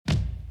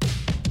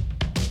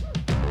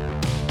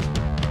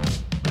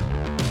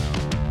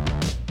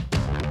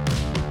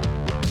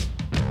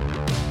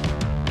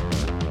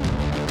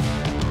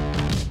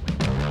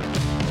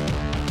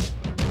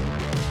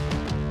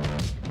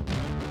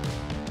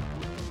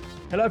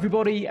Hello,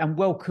 everybody, and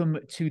welcome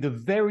to the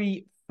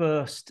very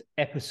first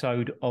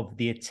episode of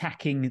the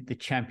Attacking the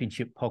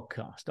Championship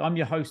podcast. I'm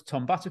your host,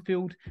 Tom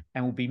Butterfield,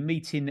 and we'll be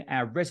meeting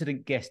our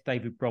resident guest,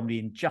 David Bromley,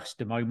 in just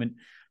a moment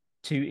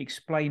to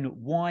explain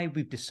why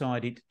we've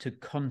decided to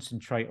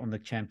concentrate on the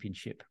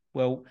Championship.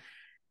 Well,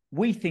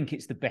 we think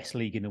it's the best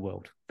league in the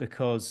world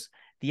because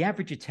the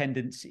average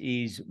attendance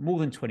is more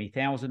than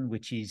 20,000,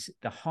 which is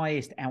the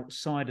highest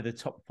outside of the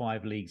top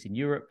 5 leagues in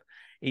Europe.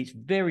 It's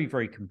very,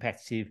 very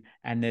competitive,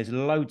 and there's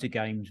loads of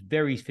games,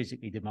 very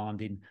physically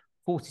demanding,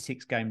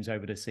 46 games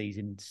over the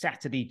season,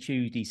 Saturday,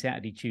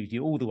 Tuesday,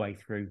 all the way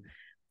through.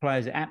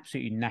 Players are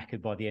absolutely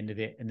knackered by the end of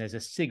it, and there's a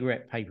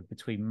cigarette paper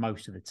between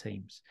most of the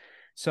teams.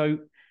 So,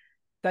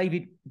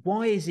 David,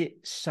 why is it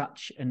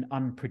such an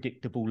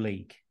unpredictable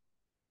league?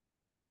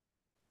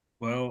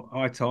 Well,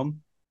 hi,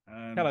 Tom.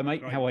 Hello,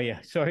 mate. Great. How are you?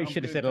 Sorry, I I'm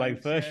should have good, said hello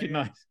thanks. first, shouldn't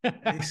I?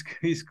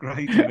 It's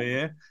great to be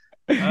here.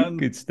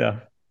 Good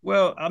stuff.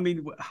 Well, I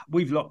mean,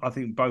 I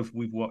think both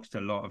we've watched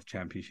a lot of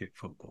Championship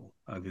football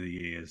over the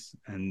years,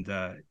 and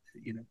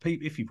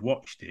if you've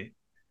watched it,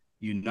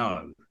 you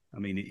know. I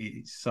mean,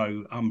 it's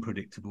so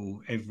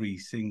unpredictable every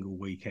single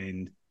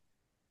weekend.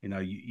 You know,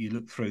 you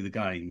look through the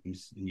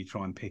games and you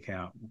try and pick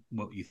out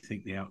what you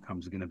think the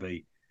outcomes are going to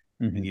be,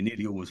 and you're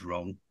nearly always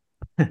wrong.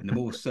 And the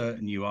more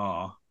certain you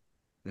are,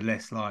 the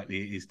less likely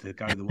it is to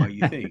go the way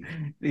you think.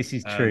 This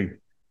is true.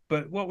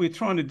 But what we're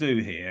trying to do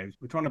here is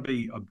we're trying to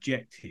be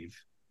objective.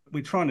 What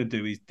we're trying to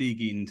do is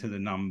dig into the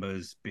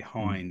numbers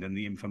behind and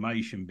the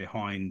information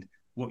behind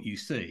what you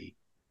see.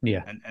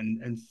 Yeah.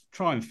 And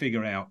try and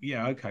figure out,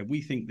 okay,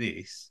 we think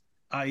this.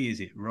 A, is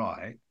it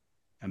right?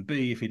 And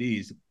B, if it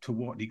is, to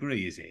what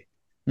degree is it?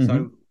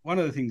 So one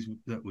of the things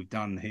that we've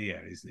done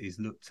here is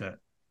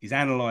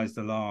analysed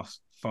the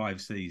last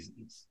 5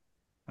 seasons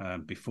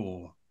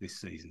before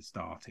this season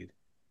started,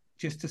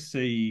 just to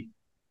see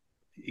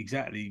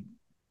exactly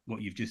what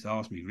you've just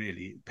asked me,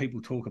 really.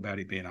 People talk about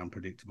it being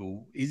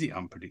unpredictable. Is it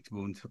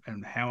unpredictable,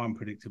 and how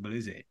unpredictable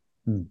is it?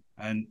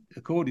 And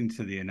according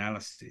to the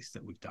analysis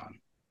that we've done,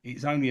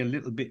 it's only a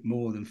little bit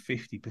more than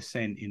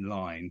 50% in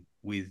line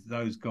with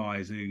those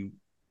guys who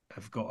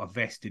have got a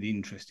vested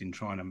interest in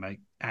trying to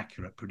make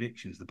accurate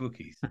predictions, the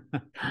bookies.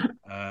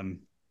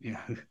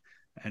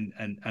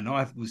 And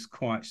I was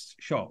quite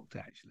shocked,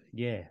 actually.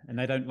 Yeah, and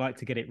they don't like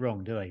to get it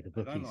wrong, do they, the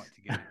bookies? They don't like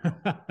to get it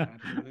wrong.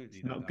 Absolutely.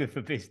 It's not good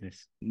for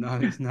business. No,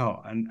 it's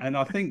not. And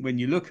I think when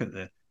you look at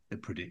the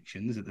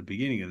predictions at the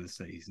beginning of the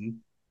season,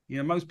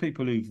 most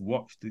people who've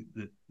watched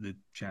the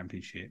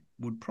Championship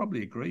would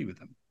probably agree with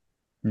them.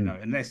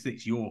 Unless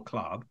it's your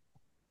club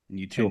and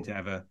you tend to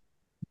have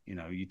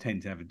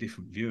a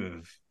different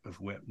view of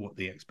what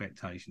the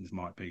expectations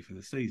might be for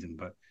the season.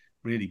 But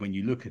really, when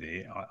you look at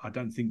it, I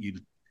don't think if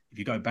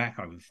you go back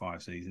over the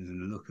 5 seasons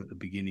and look at the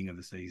beginning of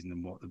the season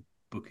and what the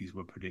bookies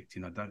were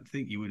predicting, I don't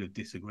think you would have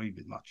disagreed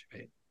with much of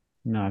it.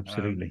 No,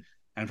 absolutely.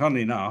 And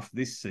funnily enough,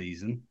 this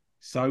season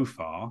so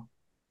far,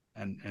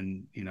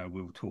 and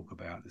we'll talk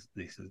about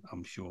this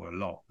I'm sure a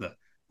lot, that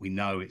we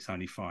know it's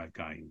only 5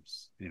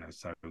 games.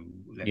 So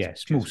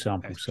small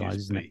sample size,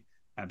 isn't it?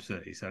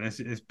 Absolutely. So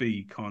let's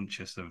be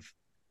conscious of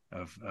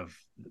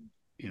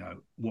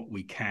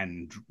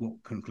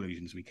what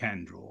conclusions we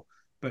can draw.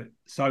 But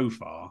so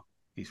far,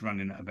 it's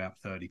running at about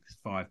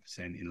 35%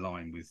 in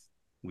line with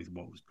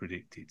what was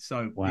predicted.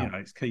 So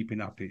it's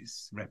keeping up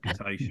its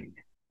reputation.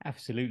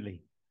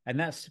 Absolutely. And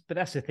that's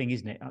the thing,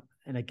 isn't it?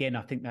 And again,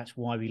 I think that's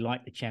why we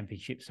like the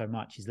Championship so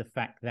much, is the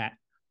fact that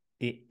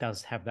it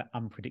does have that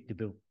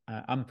unpredictable,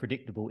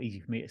 easy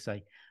for me to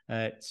say,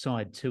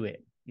 side to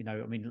it.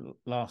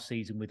 Last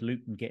season with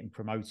Luton getting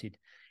promoted,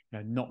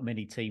 not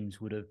many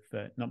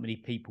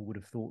people would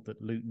have thought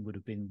that Luton would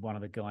have been one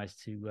of the guys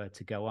to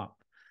go up.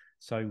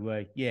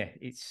 So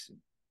it's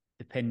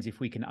depends if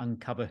we can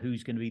uncover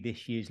who's going to be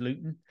this year's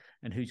Luton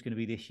and who's going to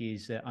be this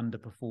year's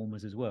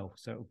underperformers as well.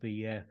 So it'll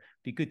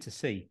be good to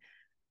see.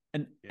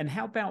 And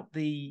how about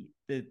the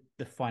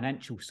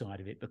financial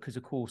side of it? Because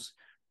of course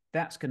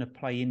that's going to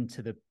play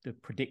into the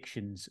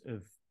predictions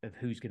of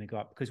who's going to go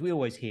up, because we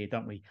always hear,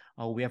 don't we?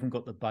 Oh, we haven't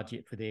got the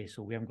budget for this,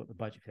 or we haven't got the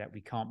budget for that.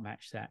 We can't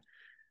match that.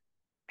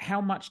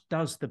 How much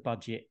does the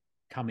budget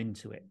come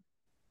into it?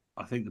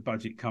 I think the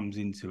budget comes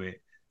into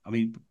it. I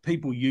mean,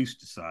 people used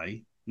to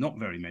say, not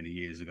very many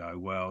years ago,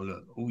 well,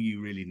 look, all you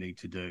really need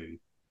to do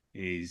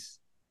is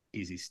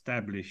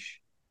establish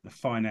the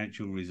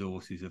financial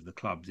resources of the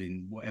clubs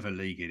in whatever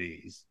league it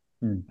is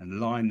and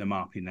line them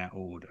up in that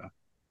order.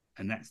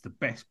 And that's the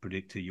best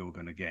predictor you're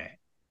going to get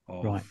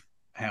of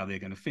how they're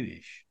going to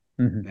finish.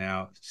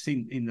 Now,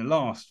 in the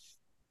last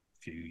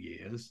few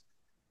years,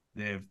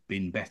 there have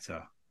been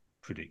better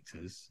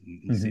predictors,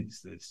 and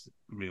since there's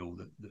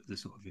the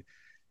sort of,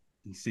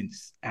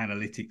 since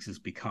analytics has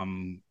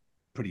become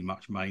pretty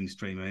much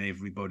mainstream and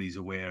everybody's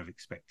aware of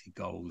expected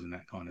goals and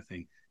that kind of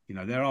thing,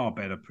 there are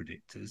better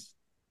predictors,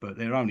 but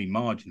they're only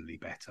marginally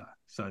better.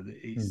 So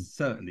it's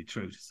certainly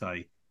true to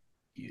say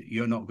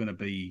you're not going to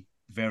be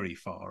very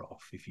far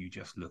off if you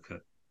just look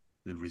at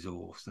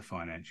the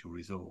financial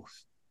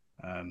resource.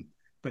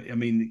 but I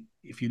mean,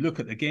 if you look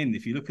at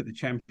the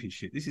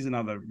Championship, this is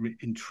another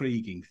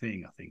intriguing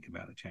thing I think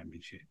about the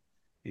Championship,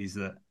 is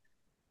that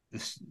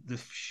the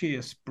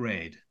sheer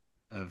spread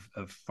of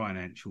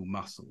financial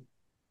muscle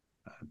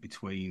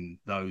between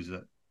those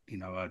that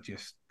are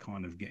just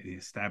kind of getting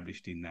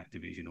established in that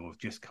division or have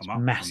just come up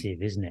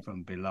massive, isn't it?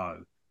 From below,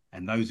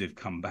 and those who've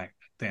come back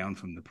down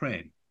from the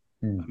Prem.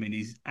 I mean,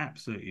 is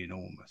absolutely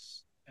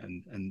enormous.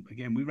 And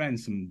again, we ran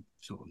some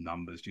sort of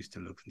numbers just to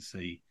look and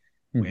see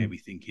where we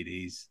think it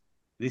is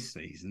this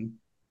season.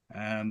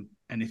 And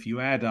if you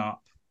add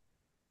up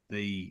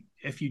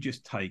if you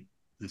just take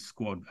the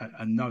squad,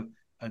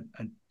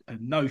 a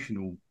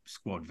notional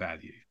squad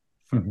value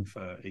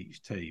for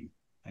each team,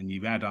 and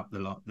you add up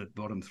the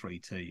bottom three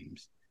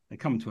teams, they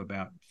come to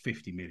about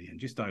 50 million,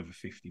 just over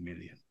 50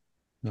 million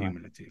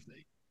cumulatively.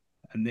 Right.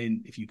 And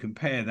then if you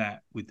compare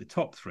that with the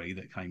top three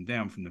that came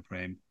down from the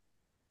Prem,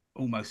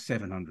 almost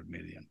 700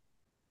 million.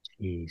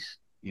 Jeez.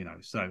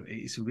 So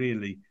it's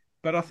really,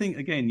 but I think,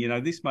 again,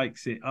 this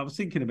makes it, I was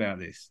thinking about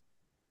this,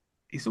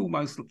 it's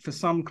almost, for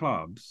some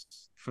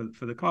clubs,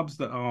 for the clubs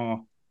that are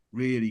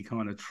really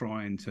kind of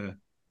trying to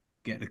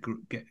get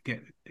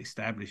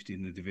established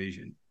in the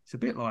division, it's a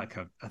bit like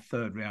a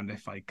third round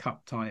FA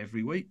Cup tie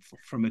every week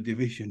from a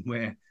division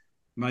where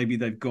maybe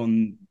they've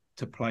gone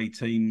to play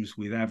teams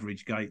with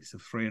average gates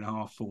of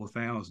 3,500,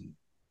 4,000,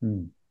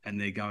 and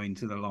they're going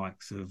to the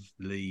likes of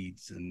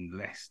Leeds and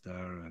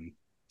Leicester and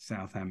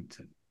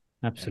Southampton,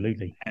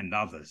 absolutely, and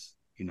others,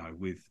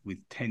 with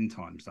 10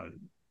 times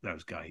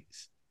those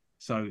gates.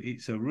 So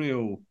it's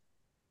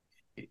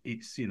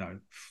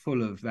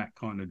full of that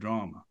kind of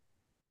drama.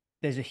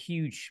 There's a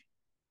huge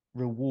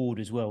reward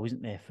as well,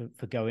 isn't there,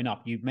 for going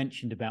up? You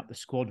mentioned about the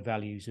squad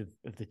values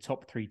of the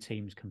top three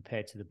teams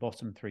compared to the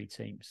bottom three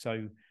teams.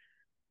 So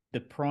the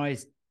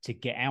prize to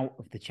get out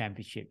of the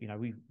Championship,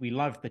 we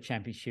love the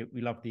Championship, we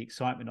love the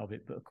excitement of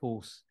it, but of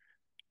course,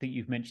 I think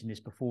you've mentioned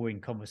this before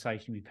in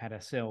conversation we've had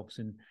ourselves,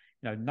 and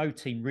no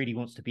team really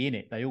wants to be in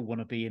it. They all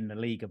want to be in the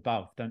league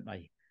above, don't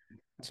they?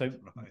 So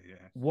right,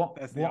 yeah. what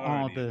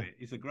are the?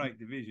 It's a great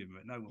division,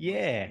 but no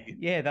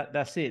one.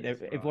 That's it.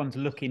 Everyone's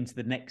looking to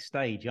the next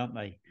stage, aren't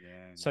they?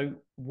 Yeah. So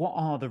what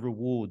are the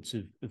rewards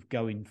of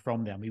going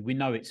from there? I mean, we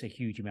know it's a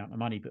huge amount of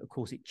money, but of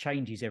course it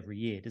changes every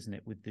year, doesn't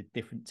it, with the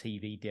different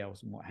TV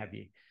deals and what have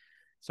you?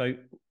 So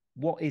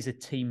what is a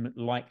team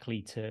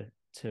likely to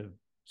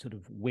sort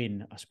of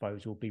win, I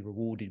suppose, or be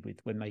rewarded with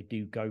when they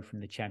do go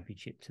from the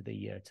Championship to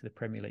the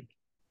Premier League?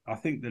 I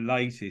think the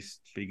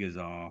latest figures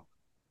are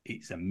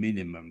it's a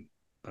minimum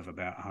of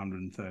about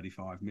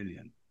 135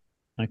 million.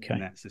 Okay.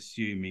 And that's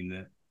assuming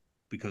that,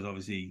 because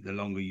obviously the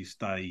longer you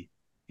stay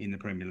in the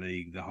Premier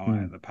League, the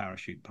higher the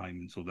parachute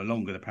payments, or the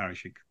longer the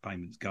parachute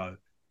payments go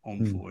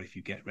on for if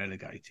you get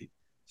relegated.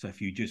 So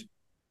if you just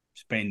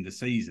spend the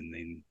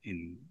season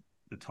in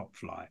the top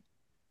flight,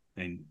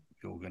 then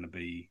you're going to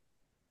be,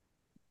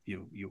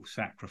 you'll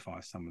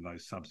sacrifice some of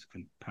those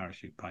subsequent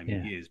parachute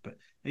payment years. But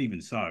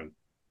even so,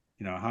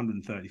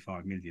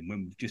 135 million,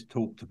 when we've just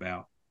talked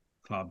about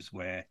clubs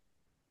where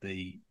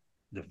the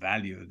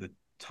value of the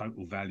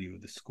total value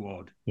of the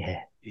squad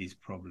is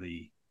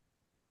probably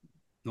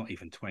not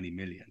even 20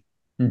 million.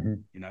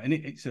 And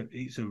it's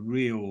a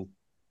real,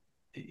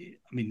 I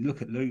mean,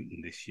 look at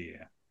Luton this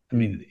year. I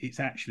mean, it's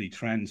actually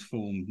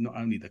transformed not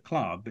only the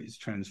club, but it's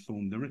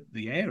transformed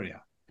the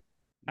area.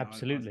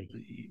 Absolutely.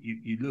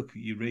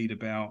 You read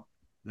about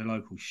the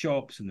local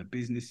shops and the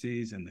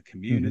businesses and the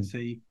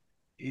community.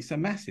 It's a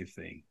massive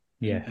thing.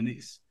 Yeah. And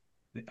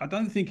I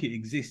don't think it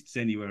exists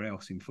anywhere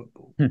else in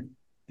football.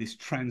 This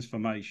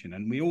transformation,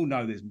 and we all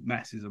know there's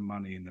masses of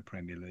money in the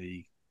Premier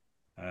League,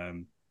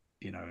 and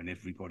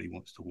everybody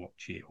wants to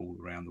watch it all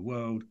around the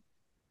world,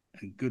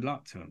 and good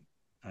luck to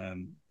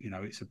them.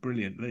 It's a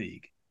brilliant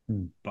league,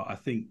 but I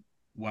think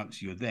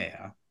once you're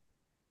there,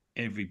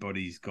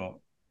 everybody's got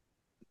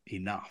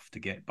enough to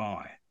get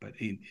by. But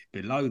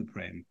below the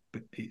Prem,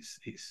 but it's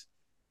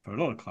for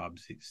a lot of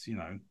clubs, it's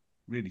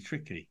really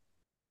tricky.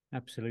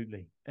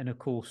 Absolutely, and of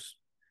course,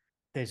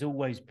 there's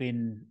always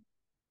been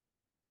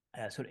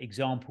sort of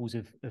examples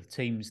of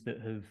teams that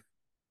have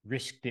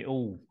risked it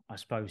all, I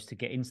suppose, to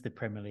get into the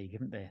Premier League,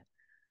 haven't there?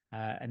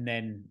 And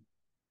then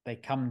they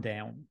come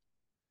down,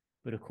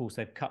 but of course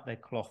they've cut their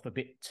cloth a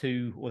bit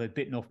too, or they've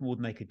bitten off more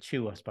than they could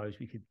chew, I suppose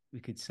we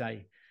could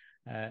say.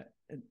 And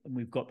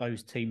we've got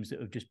those teams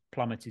that have just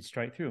plummeted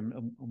straight through.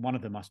 And one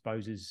of them, I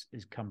suppose,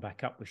 has come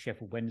back up with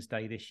Sheffield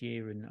Wednesday this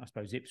year, and I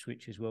suppose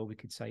Ipswich as well. We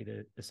could say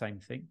the same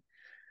thing.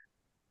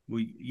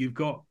 Well, you've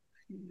got,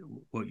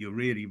 what you're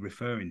really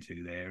referring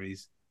to there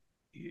is,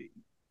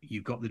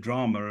 you've got the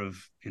drama of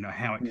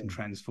how it can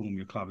transform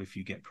your club if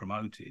you get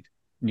promoted.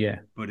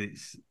 Yeah, but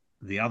it's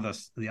the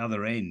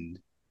other end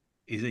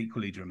is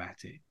equally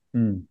dramatic.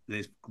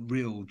 There's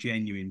real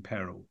genuine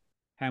peril.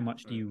 How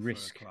much do you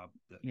risk?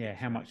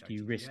 How much do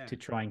you risk to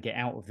try and get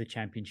out of the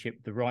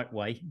Championship the right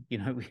way?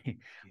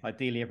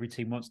 Ideally every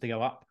team wants to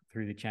go up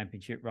through the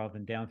Championship rather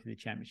than down through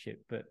the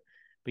Championship. But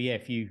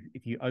if you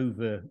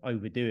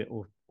overdo it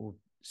or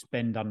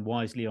spend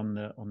unwisely on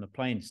the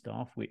playing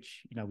staff,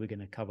 which we're going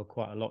to cover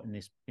quite a lot in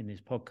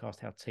this podcast,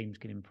 how teams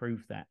can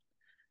improve that.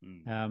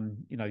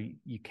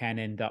 You can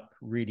end up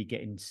really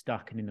getting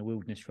stuck and in the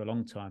wilderness for a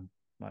long time.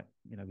 Like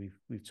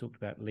we've talked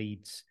about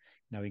Leeds,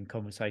 in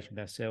conversation with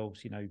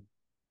ourselves,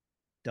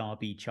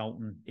 Derby,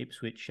 Charlton,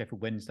 Ipswich,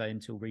 Sheffield Wednesday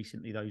until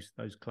recently,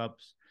 those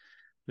clubs.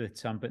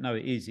 But no,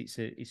 it's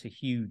a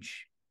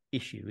huge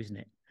issue, isn't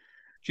it?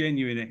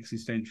 Genuine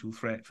existential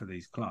threat for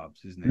these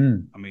clubs, isn't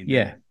it? I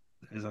mean,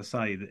 as I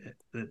say,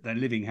 they're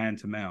living hand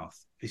to mouth,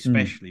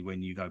 especially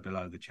when you go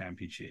below the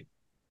Championship.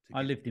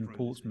 I lived in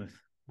Portsmouth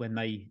when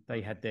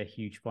they had their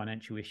huge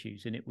financial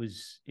issues, and it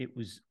was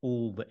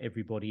all that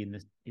everybody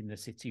in the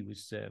city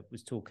was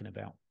talking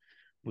about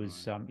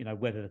was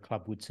whether the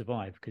club would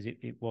survive, because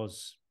it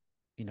was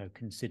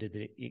considered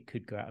that it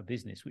could go out of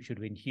business, which would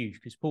have been huge,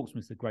 because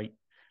Portsmouth's a great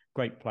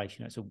place.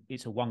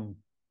 It's a one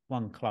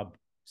club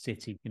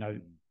city.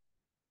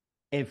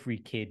 Every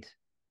kid,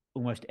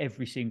 almost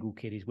every single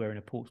kid, is wearing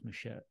a Portsmouth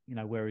shirt.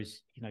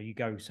 Whereas you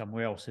go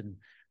somewhere else and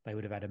they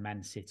would have had a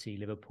Man City,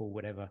 Liverpool,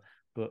 whatever,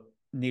 but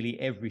nearly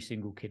every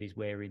single kid is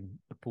wearing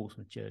a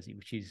Portsmouth jersey,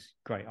 which is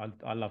great.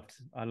 I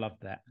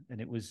loved that,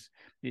 and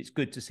it's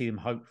good to see them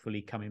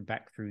hopefully coming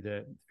back through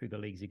the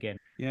leagues again.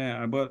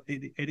 Yeah, well,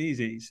 it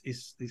is.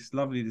 It's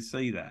lovely to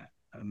see that.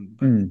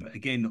 But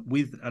again,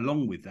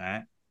 along with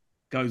that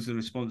goes the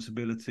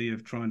responsibility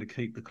of trying to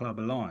keep the club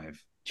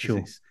alive.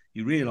 Sure.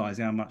 You realise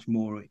how much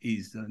more it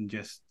is than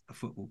just a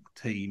football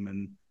team,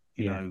 and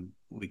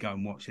we go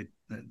and watch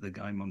the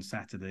game on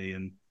Saturday,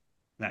 and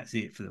that's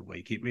it for the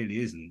week. It really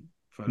isn't.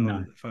 For a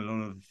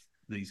lot of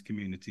these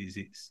communities,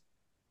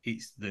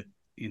 it's the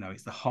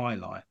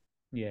highlight.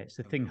 Yeah, it's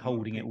the thing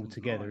holding it all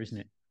together, isn't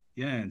it?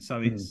 Yeah, and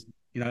so it's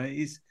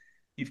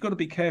you've got to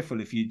be careful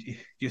if you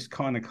just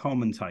kind of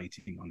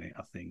commentating on it.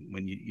 I think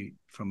when you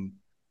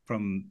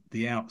from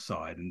the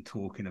outside and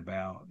talking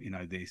about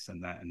this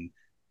and that and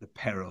the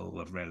peril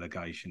of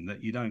relegation,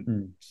 that you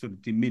don't sort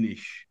of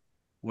diminish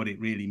what it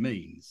really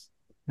means.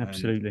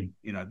 Absolutely.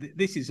 And,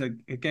 this is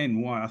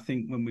again why I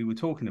think when we were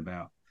talking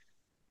about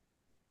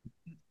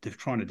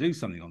trying to do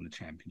something on the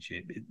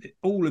Championship,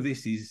 all of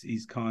this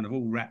is kind of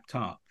all wrapped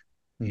up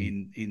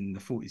in the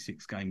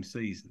 46 game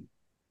season.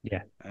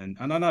 Yeah, and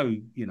I know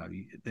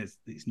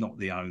it's not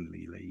the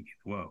only league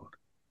in the world.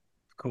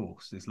 Of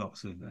course, there's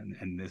lots of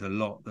and there's a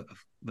lot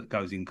that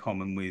goes in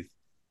common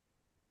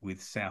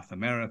with South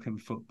American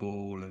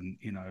football and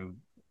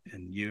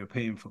and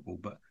European football,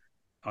 but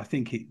I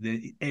think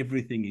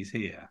everything is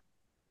here.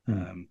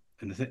 And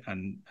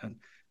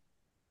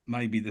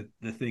maybe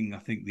the thing, I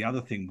think the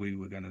other thing we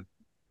were going to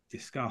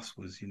discuss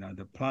was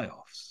the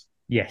playoffs.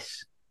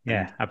 Yes,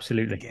 yeah, and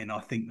absolutely. Again, I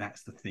think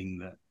that's the thing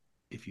that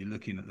if you're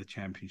looking at the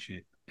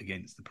Championship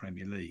against the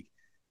Premier League,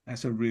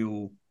 that's a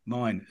real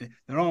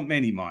there aren't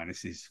many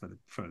minuses for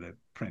the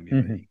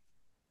Premier League,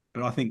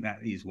 but I think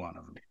that is one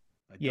of them.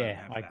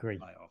 I agree.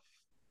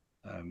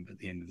 Playoff at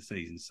the end of the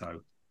season,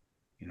 so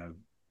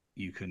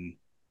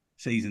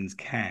seasons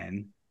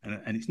can,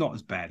 and it's not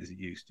as bad as it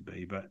used to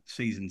be, but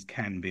seasons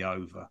can be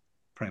over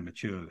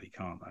prematurely,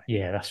 can't they?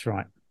 Yeah, that's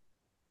right.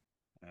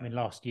 I mean,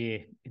 last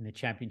year in the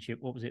Championship,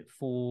 what was it?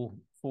 Four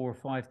or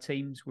five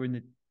teams were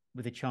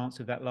with a chance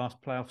of that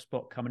last playoff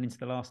spot coming into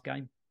the last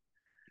game.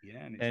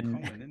 Yeah, and it's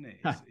common, isn't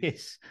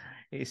it?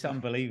 It's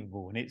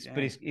unbelievable, and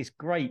but it's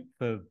great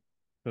for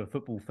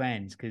football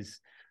fans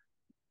because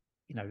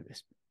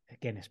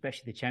again,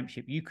 especially the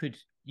Championship, you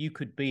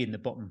could be in the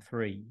bottom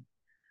three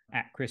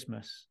at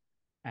Christmas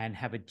and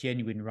have a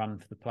genuine run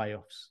for the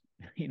playoffs.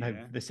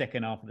 For the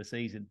second half of the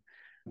season.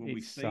 Well,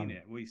 we've seen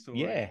it. We saw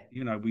it.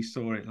 We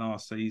saw it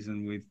last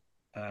season with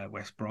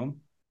West Brom.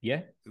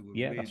 Yeah, who were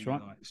really, that's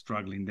right.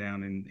 Struggling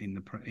down in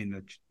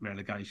the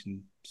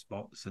relegation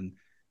spots and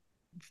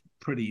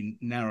pretty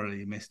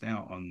narrowly missed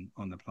out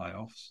on the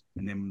playoffs.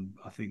 And then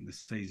I think the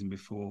season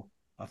before,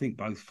 I think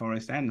both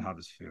Forest and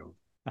Huddersfield.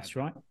 That's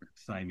right.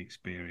 Same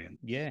experience.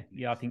 Yeah.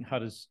 I think I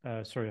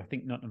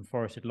think Nottingham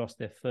Forest had lost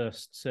their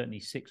first certainly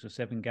 6 or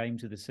 7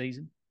 games of the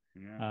season,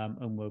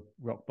 and were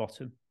rock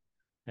bottom.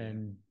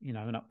 And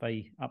and up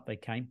they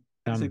came.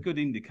 That's a good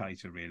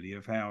indicator, really,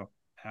 of how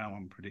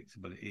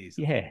unpredictable it is.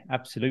 Yeah,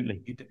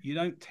 absolutely. You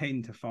don't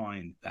tend to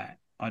find that.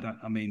 I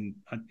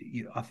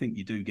think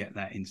you do get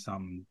that in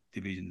some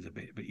divisions a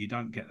bit, but you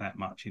don't get that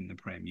much in the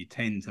Prem. You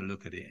tend to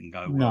look at it and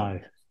go,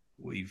 "Well,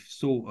 we've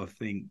sort of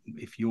think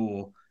if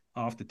you're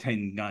after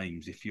 10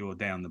 games, if you're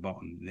down the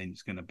bottom, then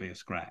it's going to be a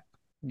scrap."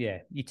 Yeah,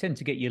 you tend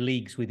to get your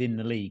leagues within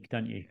the league,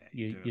 don't you?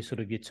 You're sort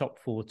of your top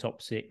 4,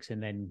 top 6,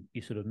 and then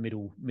your sort of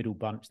middle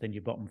bunch, then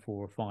your bottom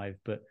 4 or 5.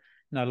 But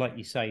no, like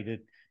you say, that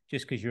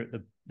just because you're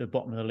at the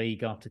bottom of the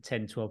league after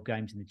 10, 12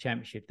 games in the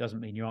Championship doesn't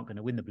mean you aren't going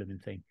to win the blooming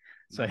thing.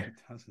 So no, it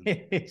doesn't.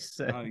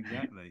 No,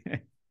 exactly.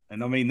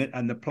 And I mean,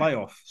 and the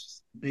playoffs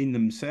in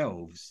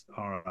themselves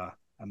are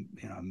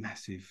a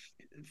massive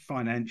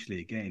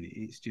financially. Again,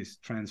 it's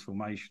just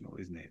transformational,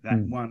 isn't it? That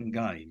one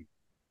game.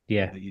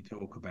 Yeah, that you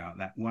talk about,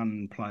 that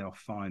one playoff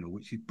final,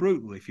 which is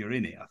brutal if you're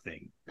in it, I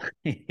think.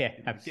 Yeah,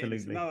 absolutely.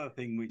 It's another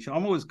thing which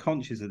I'm always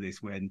conscious of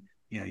this when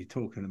you're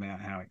talking about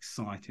how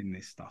exciting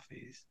this stuff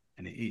is,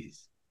 and it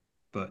is,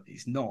 but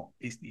it's not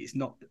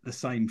the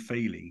same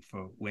feeling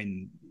for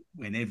when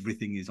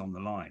everything is on the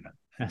line and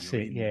That's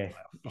you're it. in Yeah. the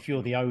playoff. If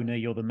you're the owner,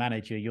 you're the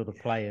manager, you're the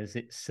players.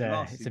 It's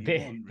the it's a thing you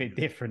bit want, bit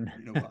really, different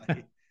in a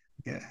way.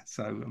 Yeah.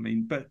 So I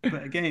mean, but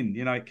again,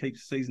 it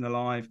keeps the season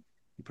alive.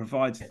 It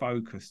provides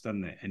focus,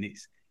 doesn't it? And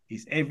it's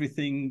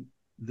everything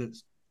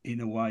that's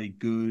in a way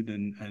good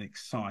and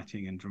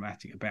exciting and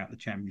dramatic about the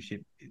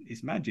championship.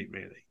 It's magic,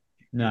 really.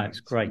 No, it's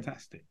great.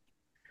 Fantastic.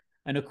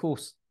 And of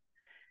course,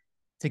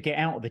 to get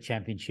out of the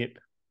championship,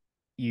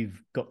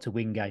 you've got to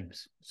win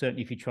games.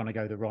 Certainly, if you're trying to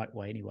go the right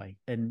way, anyway.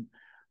 And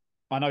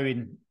I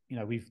know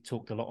we've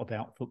talked a lot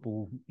about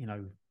football.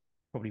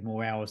 Probably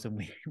more hours than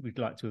we'd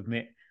like to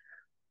admit.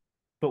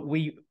 But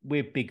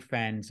we're big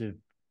fans of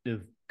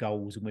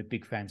goals, and we're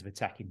big fans of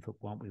attacking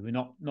football, aren't we? We're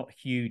not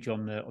huge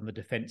on the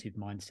defensive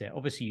mindset.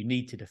 Obviously, you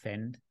need to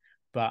defend,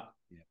 but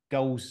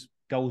goals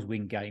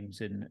win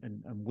games, and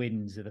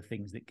wins are the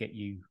things that get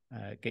you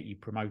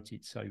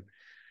promoted. So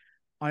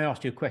I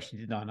asked you a question,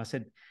 didn't I? And I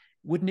said,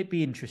 wouldn't it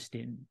be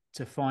interesting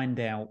to find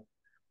out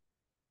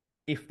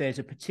if there's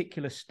a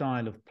particular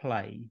style of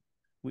play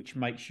which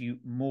makes you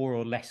more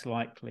or less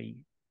likely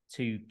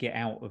to get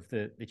out of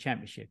the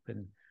championship?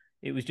 And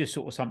it was just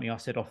sort of something I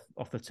said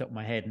off the top of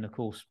my head. And of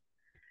course,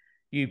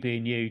 you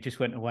being you, just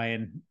went away,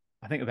 and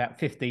I think about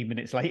 15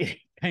 minutes later,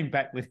 came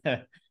back with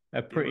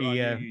a pretty.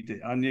 Yeah,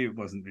 I knew it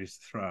wasn't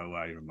just a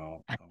throwaway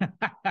remark.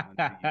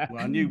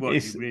 I knew what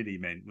you really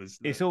meant was.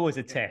 It's always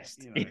a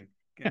test.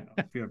 Get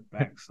off your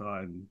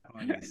backside and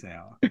find this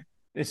out.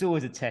 There's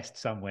always a test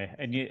somewhere,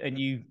 and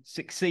you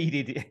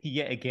succeeded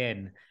yet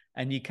again,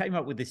 and you came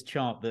up with this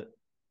chart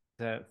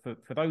that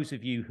for those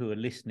of you who are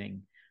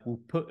listening, we'll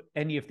put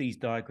any of these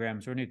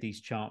diagrams or any of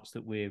these charts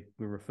that we're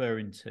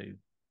referring to.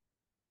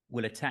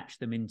 We'll attach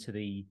them into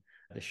the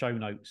show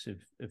notes of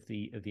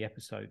the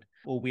episode,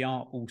 or we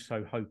are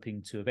also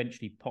hoping to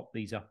eventually pop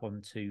these up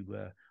onto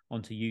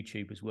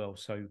YouTube as well.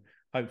 So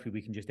hopefully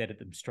we can just edit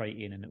them straight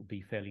in, and it'll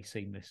be fairly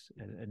seamless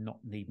and not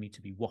need me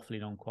to be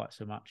waffling on quite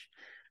so much.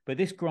 But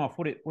this graph,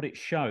 what it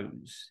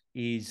shows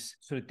is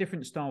sort of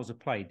different styles of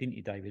play, didn't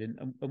you, David?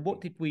 And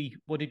what did we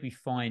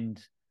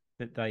find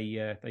that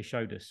they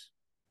showed us?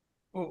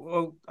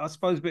 Well, I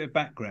suppose a bit of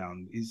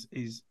background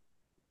is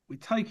we're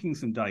taking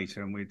some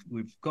data, and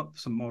we've got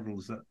some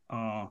models that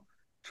are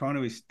trying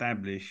to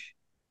establish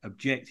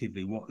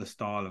objectively what the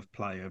style of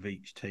play of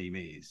each team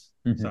is.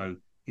 Mm-hmm. So,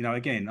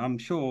 again, I'm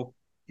sure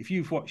if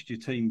you've watched your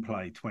team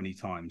play 20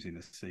 times in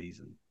a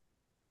season,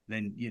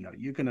 then,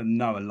 you're going to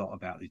know a lot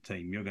about the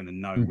team. You're going to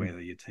know mm-hmm.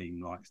 whether your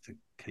team likes to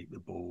keep the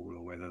ball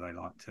or whether they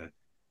like to,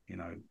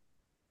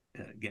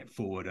 get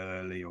forward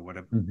early or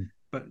whatever. Mm-hmm.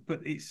 But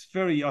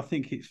I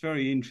think it's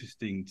very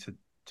interesting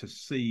to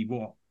see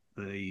what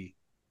the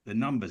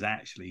numbers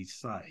actually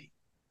say.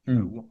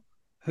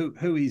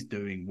 Who is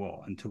doing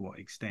what and to what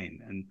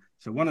extent. And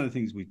so one of the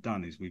things we've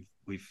done is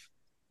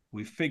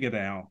we've figured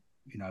out,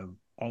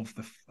 of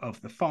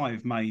the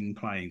 5 main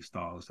playing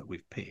styles that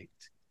we've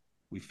picked,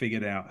 we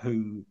figured out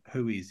who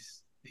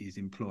is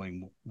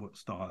employing what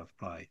style of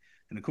play.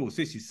 And of course,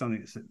 this is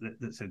something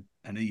that's an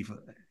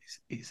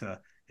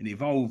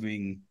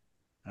evolving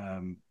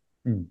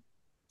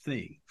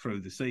thing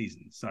through the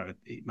season. So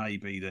it may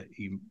be that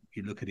you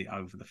look at it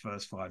over the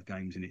first 5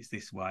 games and it's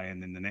this way,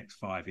 and then the next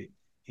 5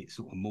 it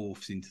sort of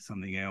morphs into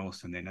something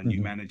else, and then a new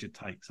mm-hmm. manager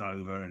takes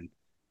over and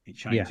it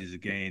changes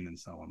again, and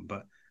so on.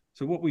 But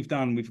so what we've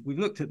done, we've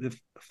looked at the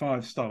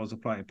 5 styles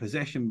of play: a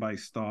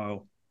possession-based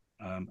style,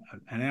 an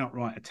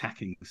outright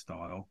attacking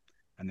style,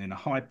 and then a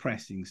high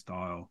pressing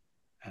style,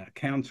 a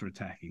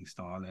counter-attacking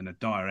style, and a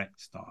direct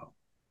style.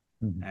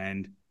 Mm-hmm.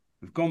 And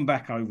we've gone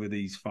back over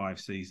these 5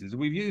 seasons.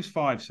 We've used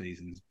 5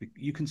 seasons.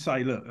 You can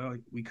say, look,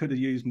 we could have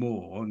used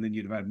more, and then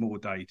you'd have had more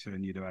data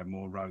and you'd have had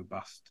more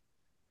robust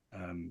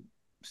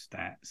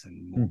stats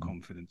and more mm-hmm.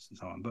 confidence and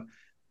so on. But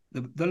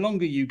the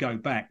longer you go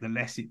back, the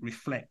less it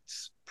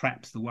reflects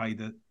perhaps the way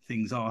that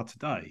things are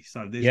today.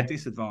 So there's a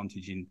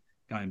disadvantage in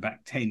going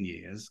back 10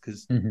 years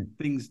because mm-hmm.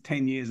 things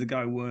 10 years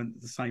ago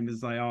weren't the same as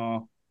they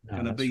are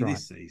going to be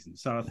this season.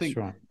 So I think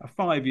a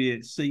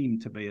 5-year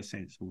seemed to be a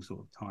sensible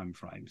sort of time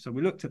frame. So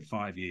we looked at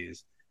 5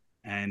 years,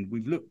 and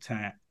we've looked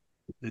at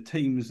the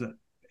teams that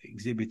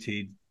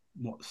exhibited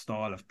what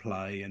style of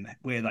play and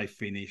where they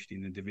finished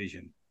in the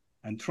division,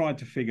 and tried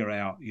to figure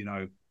out,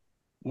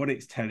 what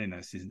it's telling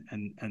us is,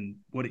 and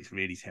what it's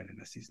really telling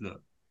us is,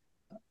 look,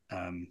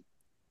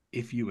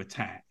 if you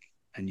attack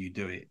and you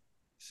do it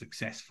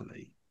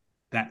successfully,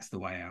 that's the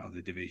way out of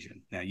the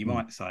division. Now, you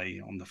might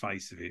say on the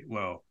face of it,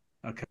 well,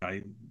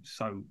 okay,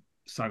 so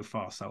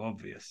far so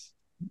obvious.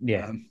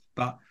 Yeah.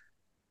 But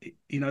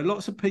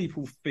lots of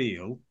people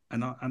feel,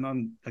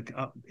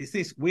 it's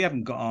this: we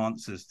haven't got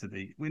answers to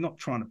we're not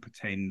trying to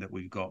pretend that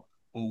we've got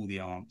all the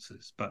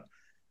answers, but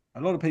a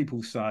lot of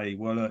people say,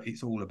 well,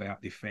 it's all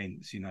about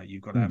defense.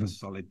 You've got to have a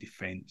solid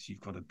defense. You've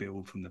got to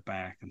build from the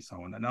back and so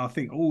on. And I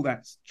think all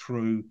that's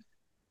true.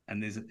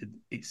 And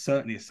it's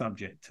certainly a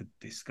subject to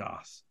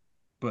discuss.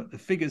 But the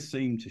figures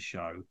seem to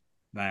show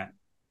that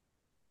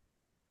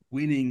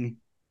winning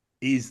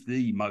is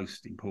the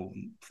most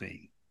important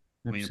thing.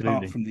 I mean, apart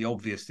Absolutely. from the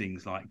obvious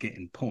things like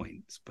getting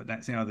points, but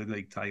that's how the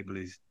league table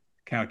is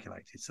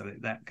calculated. So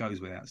that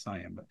goes without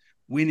saying. But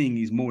winning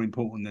is more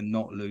important than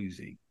not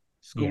losing.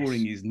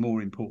 Scoring Yes. is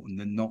more important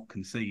than not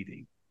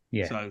conceding.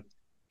 Yeah. So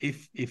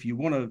if you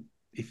want to,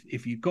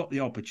 if you've got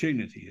the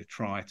opportunity to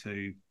try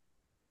to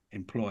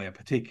employ a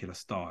particular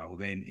style,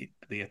 then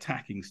the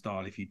attacking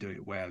style, if you do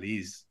it well,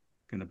 is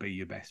going to be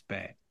your best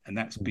bet. And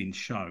that's been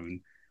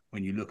shown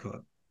when you look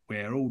at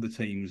where all the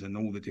teams and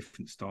all the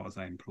different styles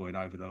they employed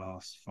over the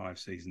last 5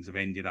 seasons have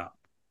ended up.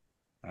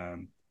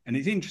 And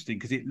it's interesting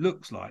because it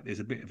looks like there's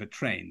a bit of a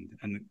trend.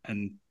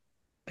 And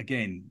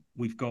again,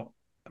 we've got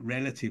a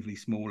relatively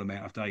small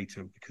amount of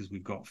data because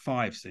we've got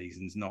 5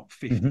 seasons, not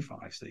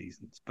 55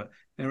 seasons. But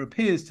there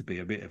appears to be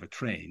a bit of a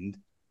trend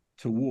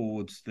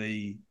towards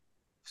the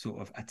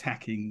sort of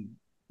attacking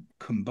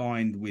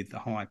combined with the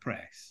high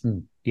press.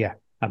 Yeah,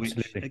 Which,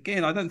 absolutely.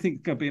 again, I don't think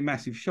it's going to be a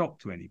massive shock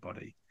to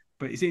anybody.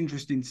 But it's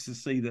interesting to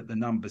see that the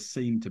numbers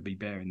seem to be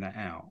bearing that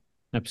out.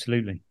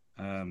 Absolutely.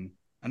 And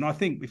I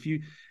think if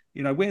you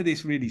know, where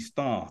this really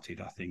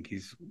started, I think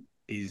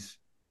is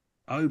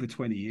over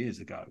 20 years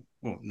ago.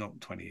 Well,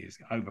 not 20 years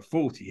ago, over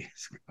 40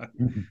 years ago,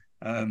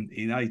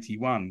 in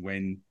 81,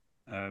 when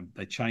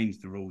they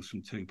changed the rules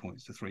from 2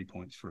 points to 3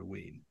 points for a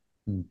win.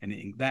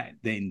 And that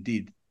then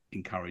did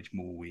encourage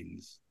more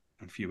wins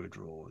and fewer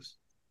draws.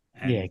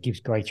 And yeah, it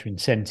gives greater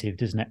incentive,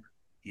 doesn't it?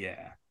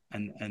 yeah,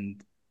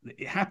 and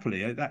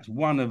happily, that's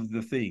one of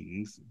the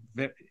things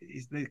that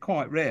they're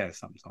quite rare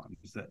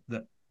sometimes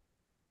that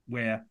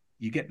where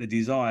you get the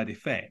desired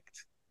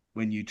effect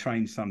when you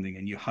train something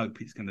and you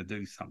hope it's going to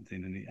do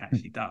something and it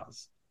actually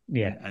does.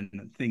 Yeah.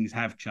 And things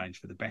have changed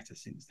for the better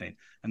since then.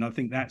 And I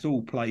think that's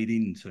all played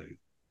into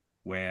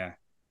where,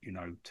 you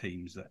know,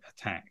 teams that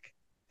attack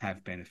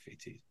have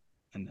benefited.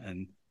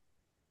 And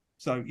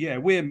so, yeah,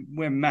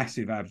 we're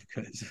massive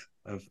advocates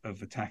of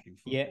attacking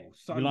football. Yeah,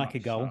 So we like much a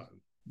goal. so.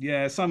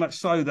 Yeah, so much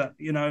so that,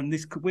 you know, and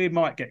this we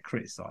might get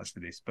criticised for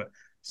this, but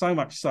so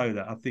much so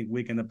that I think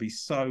we're going to be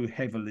so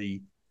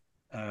heavily,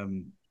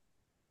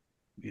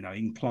 you know,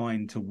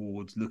 inclined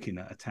towards looking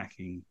at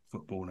attacking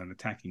football and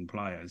attacking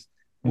players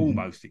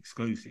almost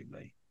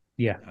exclusively.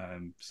 Yeah.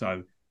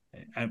 So,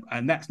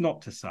 and that's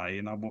not to say,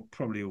 and I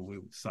probably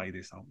will say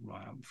this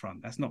right up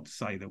front, that's not to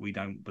say that we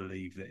don't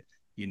believe that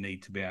you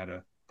need to be able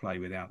to play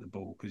without the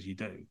ball, because you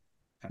do.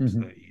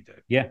 Absolutely, you do.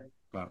 Yeah,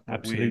 but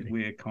absolutely.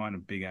 we're kind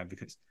of big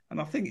advocates. And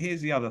I think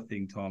here's the other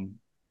thing, Tom.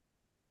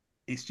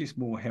 It's just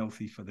more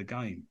healthy for the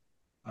game,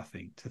 I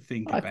think, to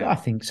think I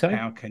about think so.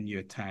 how can you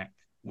attack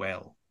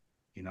well.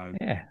 You know,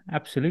 Yeah,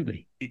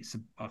 absolutely.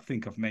 I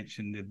think I've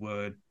mentioned the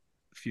word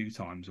a few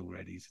times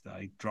already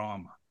today,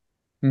 drama.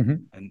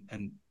 And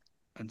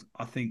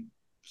I think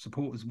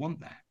supporters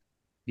want that.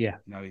 Yeah.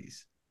 You know,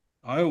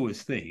 I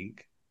always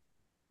think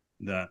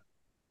that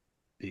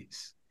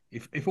it's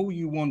if all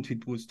you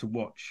wanted was to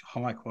watch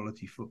high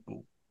quality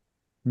football,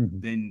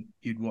 then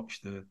you'd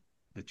watch the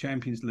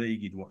Champions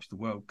League, you'd watch the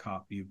World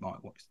Cup, you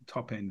might watch the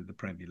top end of the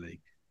Premier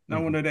League.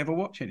 No one would ever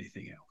watch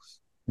anything else,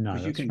 No,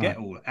 because you that's can right. get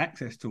all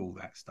access to all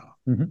that stuff.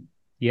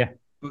 Yeah,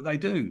 But they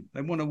do.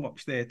 They want to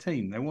watch their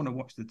team. They want to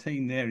watch the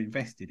team they're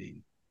invested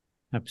in.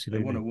 They want to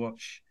absolutely.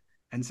 watch.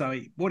 And so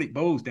what it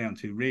boils down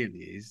to really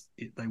is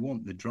they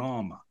want the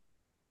drama.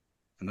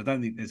 And I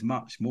don't think there's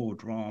much more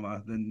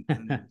drama than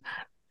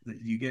that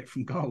you get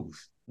from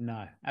goals.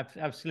 No,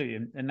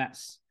 absolutely. And that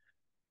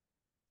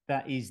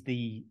is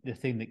the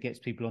thing that gets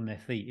people on their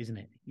feet, isn't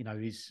it? You know,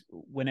 is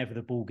whenever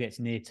the ball gets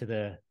near to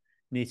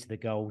the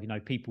goal, you know,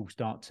 people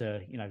start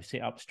to, you know,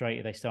 sit up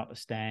straighter, they start to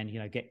stand, you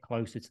know, get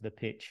closer to the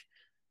pitch.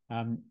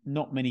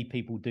 Not many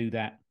people do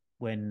that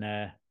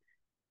when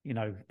you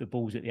know, the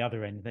ball's at the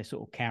other end. They're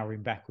sort of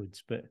cowering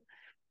backwards, but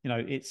you know,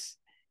 it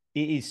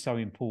is so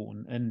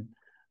important. And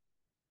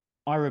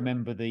I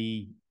remember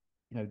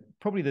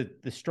probably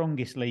the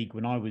strongest league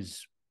when I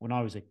was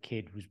a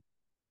kid was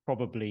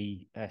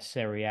probably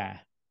Serie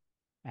A,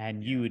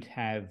 and you would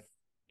have,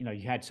 you know,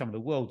 you had some of the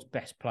world's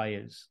best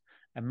players,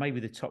 and maybe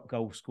the top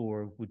goal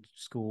scorer would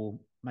score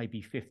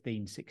maybe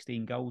 15,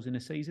 16 goals in a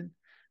season,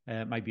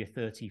 maybe a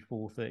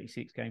 34,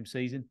 36 game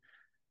season.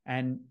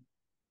 And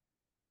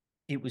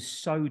it was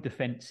so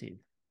defensive.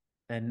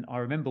 And I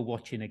remember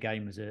watching a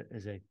game as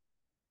a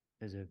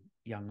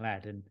young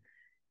lad, and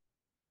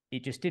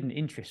it just didn't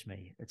interest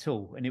me at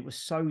all. And it was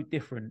so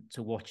different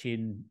to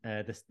watching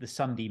the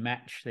Sunday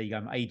match. There you go,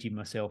 I'm aging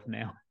myself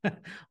now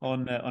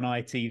on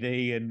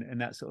ITV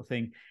and that sort of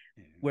thing,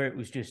 where it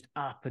was just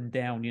up and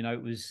down. You know,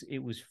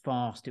 it was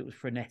fast, it was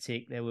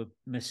frenetic. There were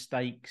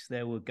mistakes,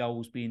 there were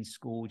goals being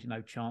scored. You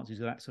know, chances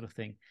of that sort of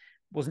thing.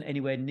 It wasn't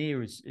anywhere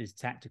near as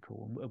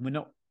tactical. And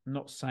we're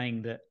not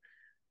saying that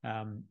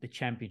the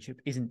Championship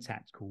isn't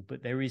tactical,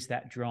 but there is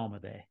that drama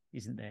there,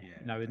 isn't there?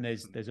 Yeah, you know, and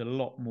there's a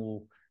lot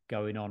more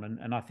going on,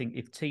 and I think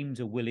if teams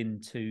are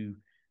willing to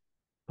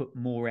put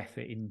more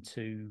effort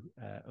into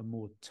and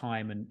more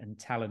time and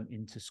talent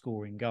into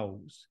scoring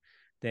goals,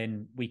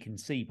 then we can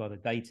see by the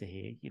data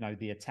here,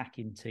 the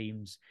attacking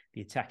teams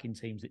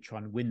that try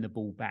and win the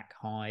ball back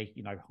high,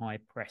 high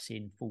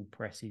pressing, full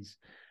presses,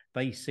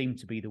 they seem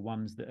to be the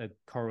ones that are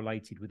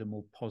correlated with a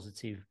more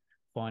positive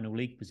final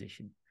league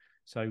position.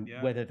 So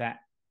whether that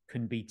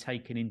can be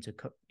taken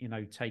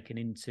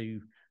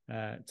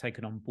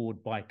on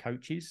board by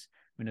coaches,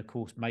 I mean, of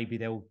course, maybe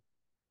they'll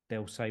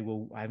say,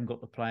 well, I haven't got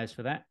the players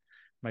for that.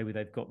 Maybe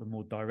they've got the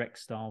more direct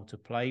style to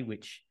play,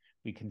 which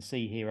we can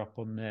see here up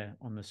on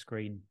the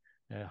screen.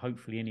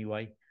 Hopefully,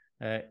 anyway,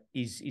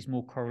 is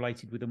more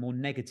correlated with a more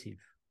negative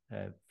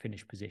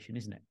finish position,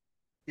 isn't it?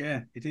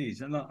 Yeah, it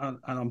is, and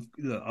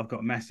I've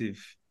got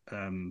massive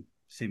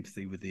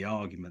sympathy with the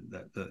argument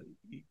that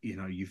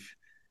you've.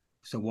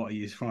 So what are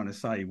you trying to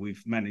say?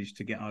 We've managed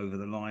to get over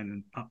the line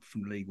and up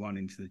from League One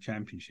into the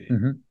Championship.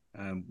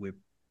 Mm-hmm.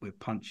 We're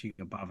punching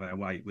above our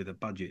weight with a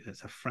budget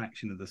that's a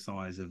fraction of the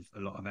size of a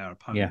lot of our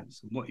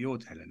opponents. Yeah. And what you're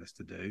telling us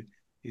to do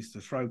is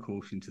to throw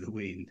caution to the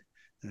wind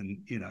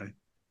and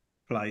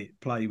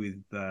play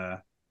with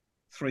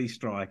 3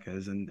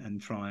 strikers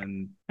and try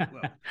and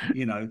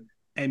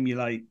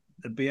emulate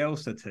the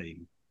Bielsa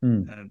team.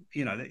 And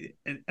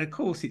of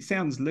course, it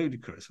sounds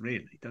ludicrous,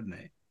 really, doesn't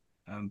it?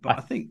 But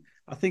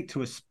I think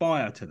to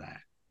aspire to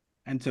that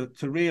and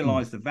to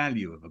realise the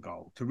value of a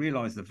goal, to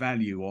realise the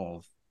value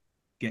of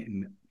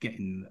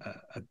getting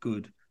a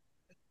good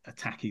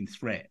attacking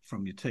threat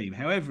from your team,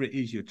 however it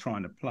is you're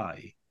trying to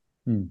play,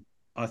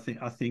 I think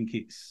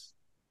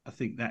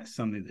that's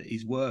something that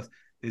is worth.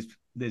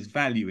 There's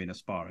value in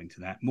aspiring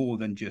to that more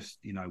than just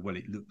well,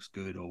 it looks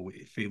good or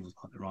it feels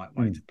like the right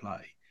way to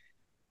play.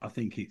 I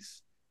think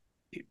it's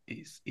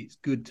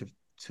good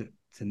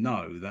to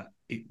know that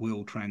it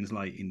will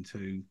translate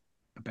into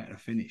a better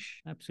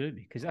finish.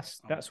 Absolutely, because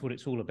that's what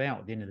it's all about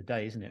at the end of the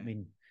day, isn't it? I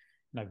mean,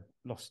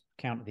 lost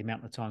count of the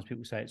amount of times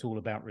people say it's all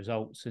about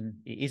results, and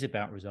it is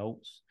about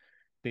results.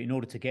 But in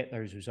order to get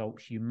those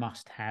results, you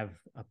must have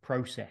a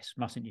process,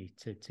 mustn't you,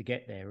 to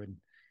get there? And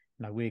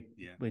we're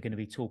going to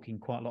be talking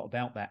quite a lot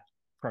about that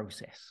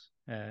process,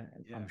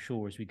 I'm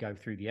sure, as we go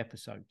through the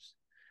episodes.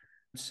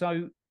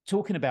 So,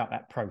 talking about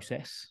that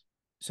process,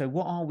 so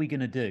what are we going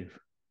to do?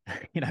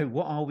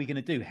 What are we going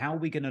to do? How are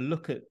we going to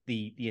look at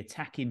the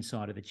attacking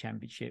side of the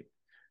Championship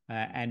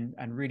and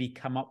really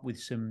come up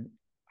with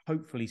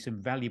hopefully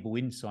some valuable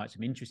insights,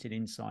 some interesting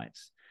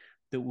insights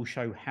that will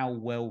show how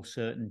well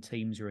certain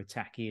teams are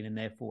attacking and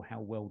therefore how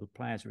well the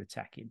players are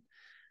attacking?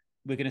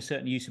 We're going to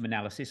certainly use some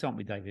analysis, aren't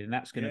we, David? And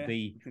that's going to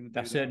be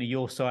certainly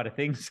your side of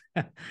things.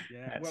 Well,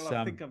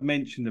 I think I've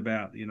mentioned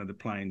about the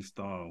playing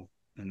style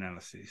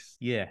analysis.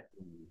 Yeah,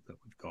 that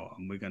we've got,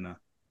 and we're gonna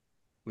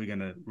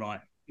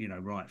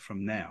right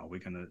from now we're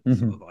going to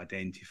sort of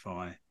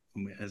identify.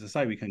 As I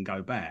say, we can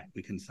go back.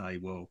 We can say,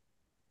 well,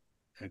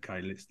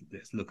 okay, let's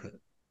look at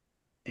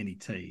any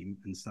team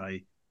and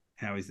say,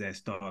 how is their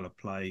style of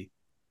play?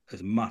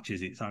 As much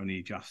as it's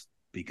only just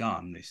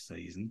begun this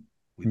season,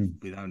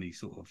 with only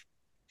sort of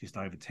just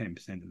over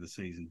 10% of the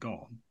season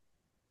gone,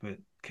 but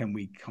can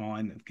we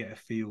kind of get a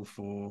feel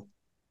for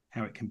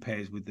how it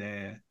compares with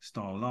their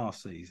style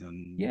last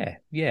season? Yeah,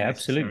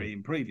 absolutely.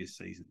 In previous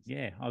seasons.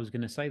 Yeah, I was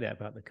going to say that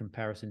about the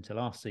comparison to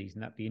last season.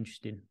 That'd be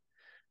interesting.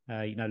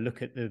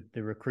 Look at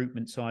the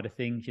recruitment side of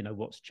things.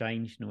 What's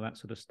changed and all that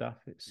sort of stuff.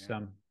 It's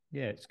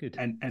it's good.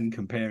 And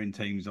comparing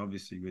teams,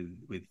 obviously,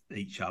 with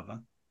each other.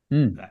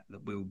 That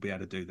we'll be able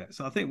to do that.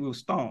 So I think we'll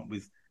start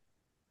with,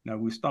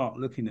 we'll start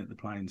looking at the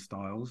playing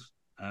styles.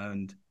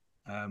 And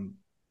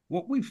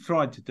what we've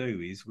tried to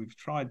do is we've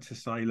tried to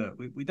say, look,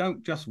 we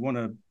don't just want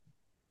to.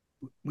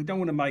 We don't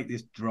want to make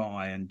this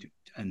dry and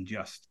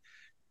just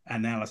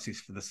analysis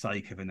for the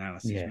sake of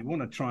analysis. We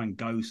want to try and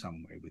go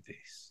somewhere with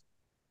this.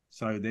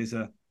 So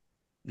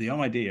the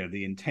idea,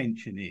 the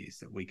intention is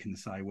that we can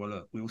say, well,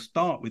 look, we'll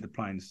start with the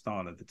playing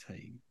style of the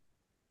team,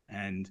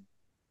 and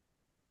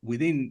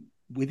within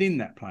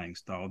that playing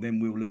style, then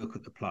we'll look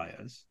at the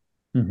players.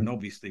 And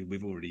obviously,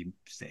 we've already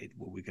said,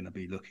 well, we're going to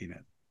be looking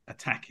at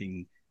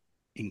attacking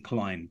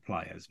inclined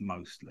players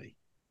mostly,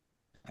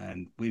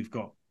 and we've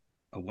got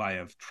a way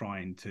of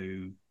trying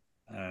to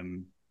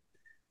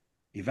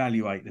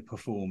evaluate the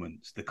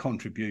performance, the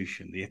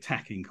contribution, the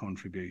attacking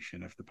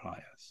contribution of the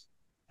players.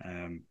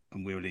 And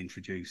we'll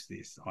introduce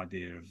this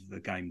idea of the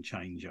game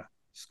changer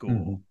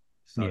score.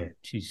 So,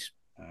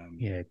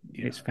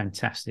 it's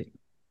fantastic.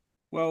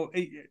 Well,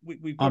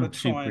 we've got to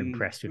try. I'm super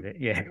impressed with it.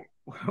 Yeah.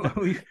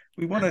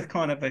 we want a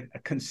kind of a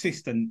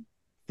consistent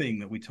thing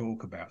that we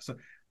talk about. So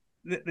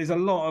there's a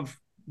lot of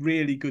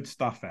really good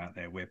stuff out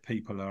there where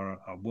people are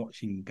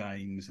watching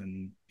games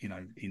and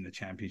in the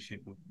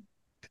Championship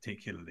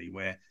particularly,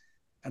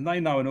 and they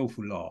know an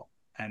awful lot,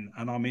 and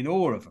I'm in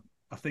awe of them.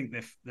 I think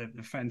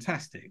they're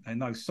fantastic. They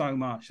know so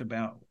much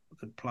about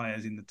the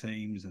players in the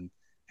teams and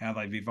how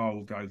they've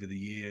evolved over the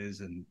years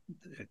and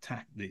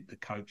attack the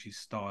coaches'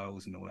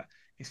 styles and all that.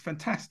 It's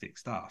fantastic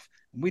stuff.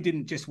 And we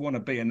didn't just want to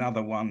be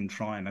another one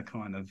trying to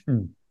kind of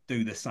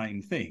do the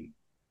same thing.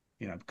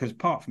 Because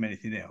apart from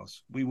anything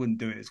else, we wouldn't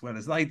do it as well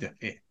as they do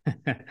it.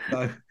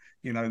 So,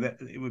 that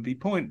it would be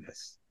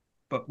pointless.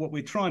 But what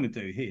we're trying to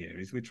do here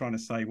is we're trying to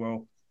say,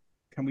 well,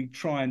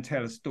 try and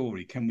tell a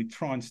story? Can we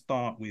try and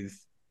start with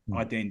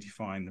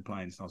identifying the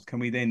playing styles? Can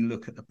we then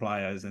look at the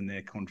players and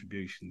their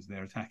contributions,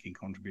 their attacking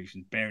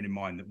contributions, bearing in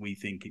mind that we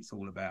think it's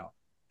all about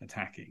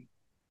attacking?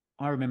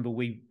 I remember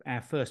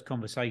our first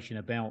conversation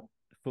about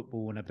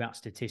football and about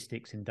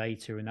statistics and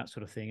data and that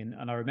sort of thing.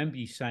 And I remember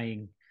you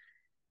saying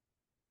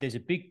there's a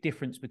big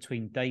difference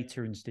between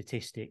data and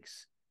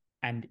statistics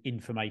and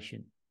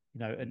information,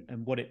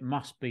 and what it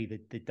must be,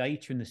 that the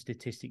data and the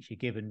statistics you're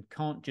given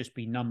can't just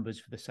be numbers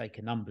for the sake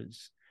of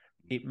numbers.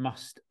 It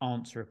must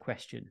answer a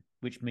question,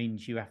 which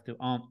means you have to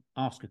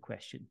ask a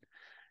question.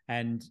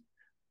 And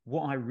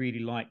what I really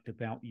liked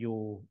about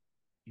your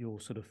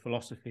sort of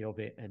philosophy of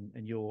it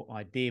and your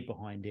idea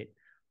behind it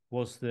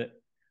was that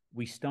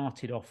we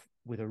started off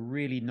with a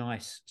really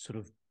nice sort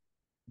of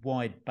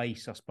wide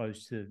base, I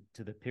suppose,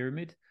 to the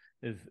pyramid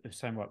of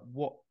saying, right,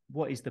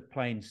 what is the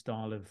playing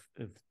style of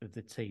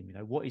the team?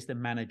 What is the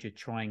manager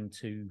trying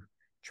to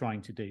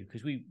do?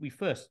 Because we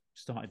first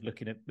started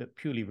looking at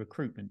purely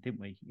recruitment,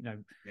 didn't we?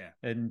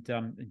 And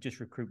just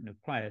recruitment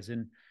of players.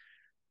 And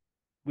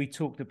we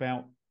talked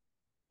about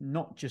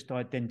not just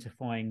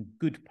identifying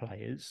good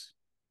players,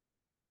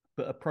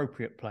 but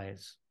appropriate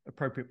players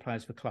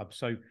for clubs.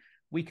 So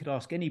we could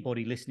ask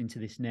anybody listening to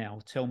this now,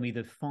 tell me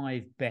the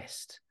 5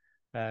 best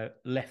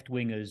left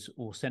wingers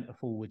or centre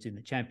forwards in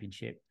the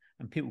Championship,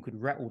 and people could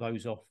rattle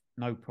those off,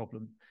 no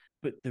problem.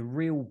 But the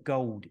real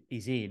gold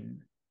is in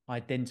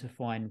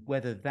identifying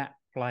whether that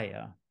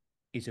player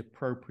is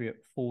appropriate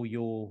for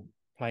your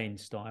playing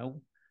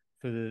style,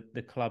 for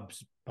the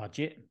club's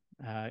budget,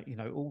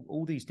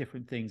 all these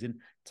different things, and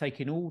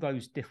taking all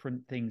those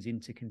different things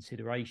into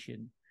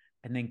consideration,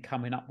 and then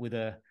coming up with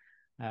an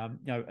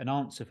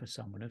answer for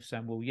someone of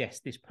saying, well, yes,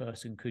 this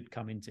person could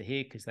come into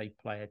here because they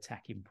play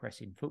attacking,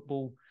 pressing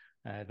football.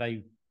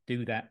 They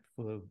do that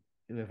for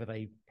whoever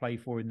they play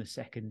for in the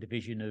second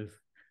division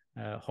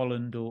of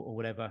Holland or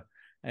whatever,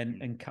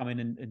 and come in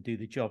and do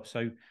the job.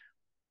 So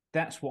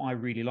that's what I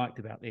really liked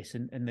about this,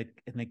 and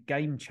the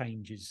game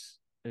changes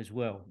as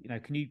well.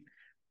 Can you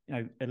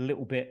a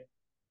little bit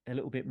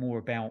more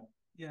about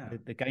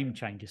the game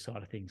changer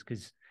side of things?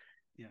 Because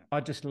I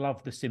just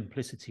love the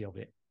simplicity of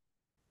it.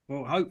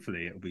 Well,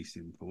 hopefully it'll be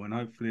simple, and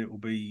hopefully it will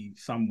be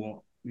somewhat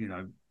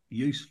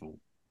useful.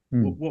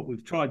 What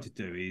we've tried to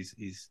do is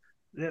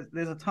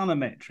there's a ton of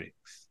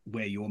metrics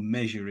where you're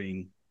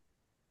measuring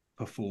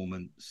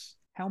performance.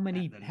 How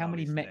many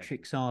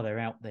metrics are there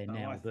out there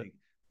now?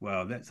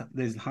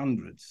 There's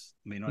hundreds.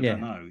 I mean, I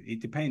don't know.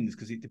 It depends,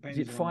 because it depends.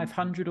 Is it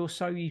 500 or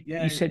so?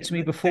 You said to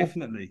me before.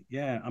 Definitely,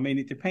 yeah. I mean,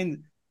 it depends.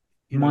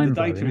 The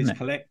data is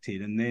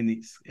collected and then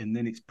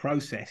it's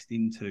processed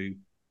into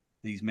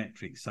these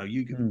metrics. So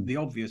the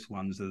obvious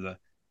ones are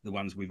the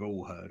ones we've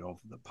all heard of: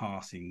 the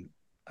passing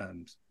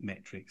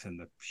metrics and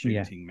the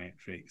shooting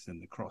metrics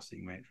and the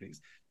crossing metrics,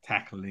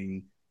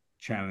 tackling,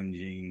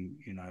 challenging,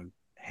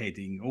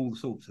 heading, all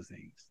sorts of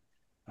things.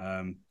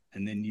 And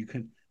then you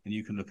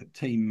can look at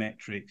team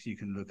metrics. You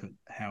can look at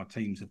how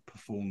teams have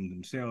performed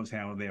themselves,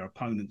 how their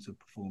opponents have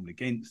performed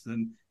against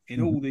them,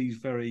 in all these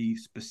very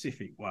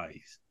specific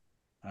ways.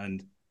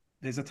 And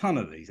there's a ton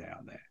of these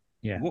out there.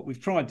 Yeah. And what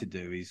we've tried to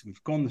do is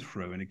we've gone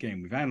through, and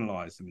again, we've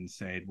analysed them and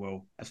said,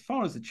 well, as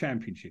far as the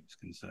Championship's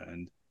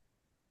concerned,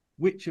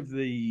 which of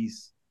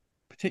these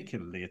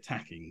particularly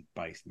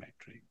attacking-based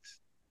metrics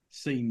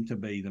seem to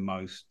be the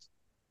most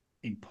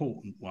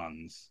important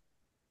ones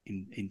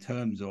in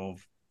terms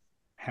of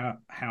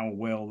how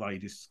well they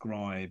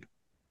describe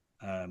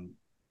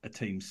a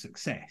team's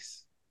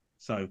success?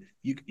 So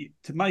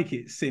to make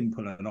it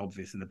simple and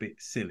obvious and a bit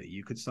silly,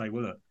 you could say,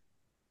 well, look,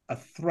 a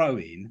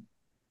throw-in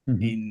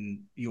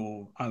in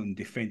your own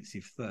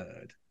defensive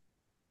third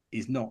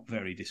is not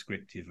very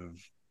descriptive of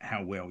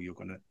how well you're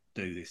going to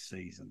do this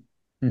season.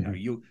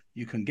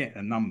 You can get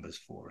the numbers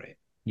for it,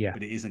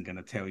 but it isn't going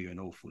to tell you an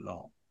awful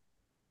lot.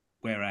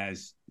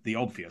 Whereas the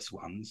obvious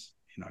ones,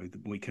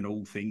 that we can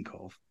all think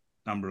of,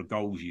 number of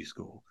goals you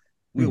score,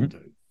 will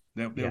do.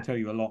 They'll tell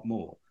you a lot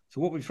more.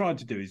 So what we've tried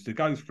to do is to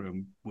go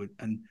through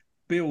and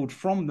build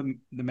from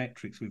the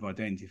metrics we've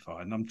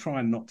identified. And I'm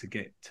trying not to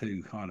get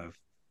too kind of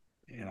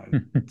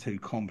too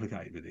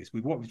complicated with this.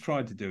 What we've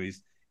tried to do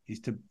is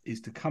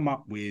to come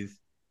up with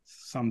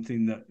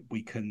something that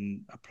we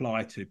can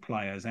apply to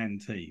players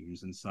and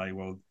teams and say,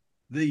 well,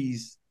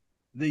 these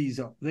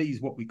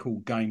what we call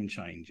game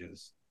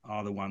changers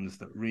are the ones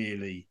that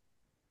really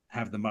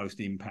have the most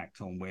impact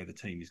on where the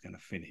team is going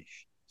to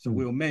finish. So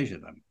we'll measure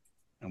them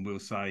and we'll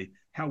say,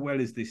 how well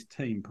has this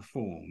team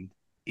performed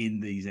in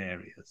these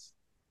areas?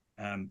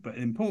 But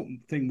an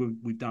important thing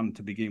we've done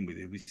to begin with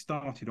is we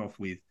started off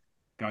with,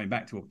 going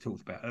back to what we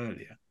talked about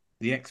earlier,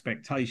 the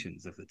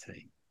expectations of the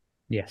team.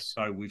 Yes.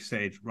 So we've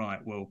said, right,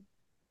 well,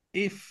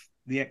 if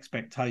the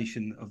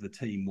expectation of the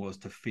team was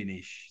to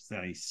finish,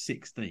 say,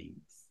 16th,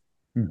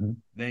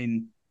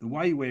 then the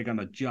way we're going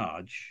to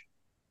judge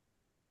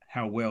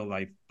how well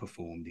they've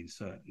performed in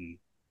certain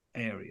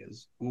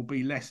areas will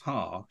be less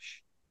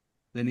harsh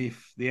than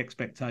if the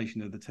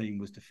expectation of the team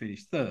was to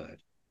finish third.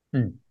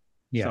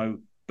 So,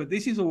 but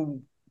this is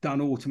all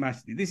done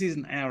automatically. This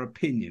isn't our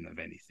opinion of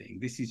anything.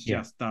 This is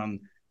just done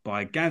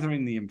by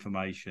gathering the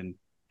information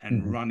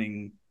and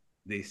running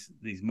these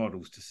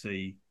models to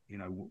see, you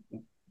know,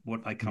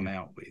 what they come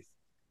out with.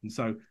 And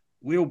so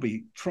we'll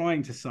be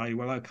trying to say,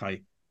 well,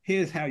 okay,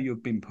 here's how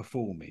you've been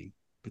performing,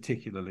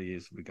 particularly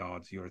as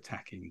regards your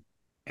attacking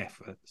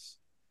efforts.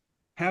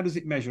 How does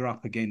it measure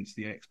up against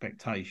the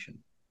expectation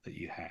that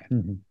you had?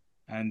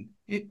 And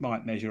it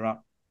might measure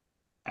up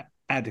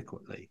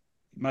adequately.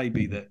 It may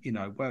be that, you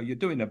know, well, you're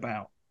doing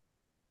about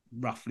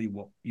roughly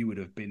what you would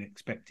have been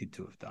expected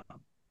to have done.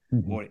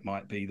 Or it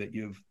might be that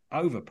you've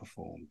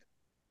overperformed.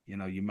 You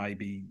know, you may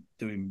be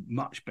doing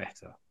much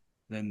better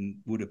than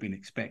would have been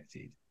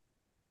expected.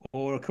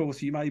 Or, of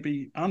course, you may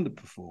be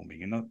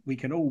underperforming. And we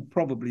can all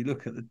probably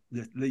look at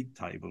the league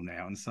table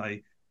now and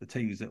say the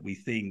teams that we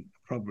think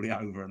are probably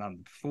over and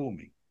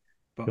underperforming.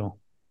 But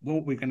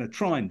what we're going to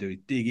try and do is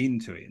dig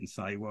into it and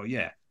say, well,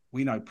 yeah,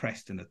 we know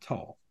Preston are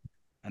top.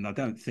 And I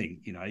don't think,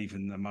 you know,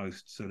 even the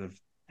most sort of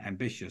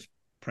ambitious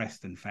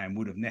Preston fan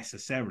would have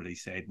necessarily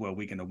said, well,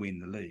 we're going to win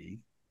the league.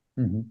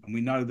 And we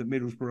know that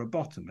Middlesbrough are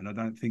bottom. And I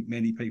don't think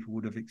many people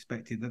would have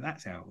expected that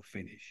that's how it will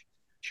finish.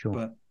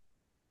 But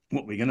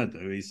what we're going to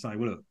do is say,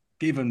 well, look,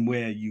 given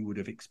where you would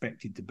have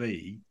expected to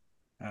be,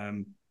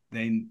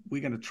 then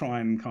we're going to try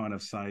and kind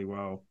of say,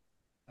 well,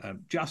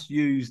 just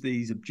use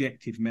these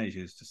objective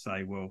measures to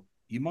say, well,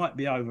 you might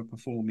be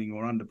overperforming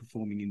or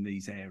underperforming in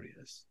these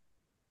areas.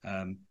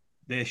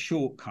 They're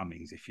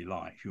shortcomings, if you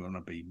like, if you want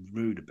to be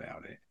rude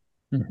about it.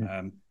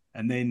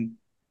 And then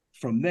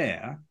from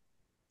there,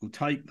 we'll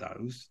take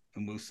those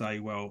and we'll say,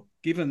 well,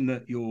 given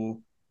that you're,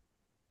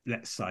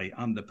 let's say,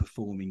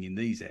 underperforming in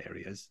these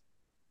areas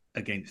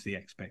against the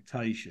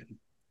expectation,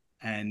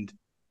 and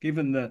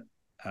given that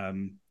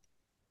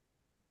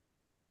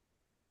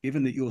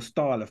your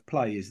style of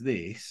play is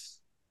this,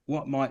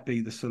 what might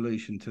be the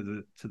solution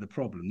to the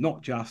problem?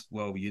 Not just,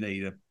 well, you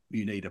need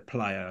a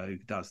player who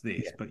does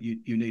this, but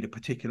you need a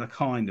particular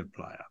kind of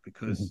player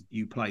because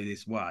you play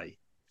this way.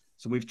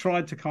 So we've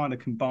tried to kind of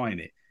combine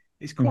it.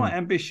 It's quite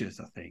ambitious,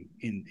 I think,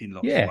 in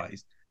lots of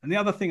ways. And the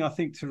other thing I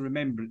think to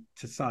remember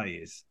to say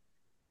is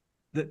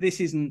that this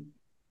isn't,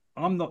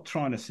 I'm not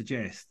trying to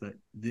suggest that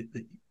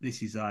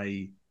this is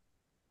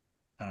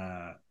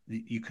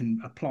you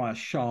can apply a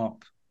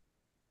sharp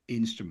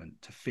instrument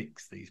to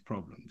fix these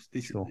problems.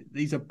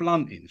 These are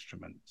blunt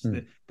instruments.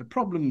 The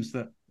problems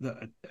that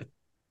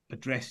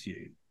address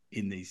you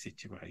in these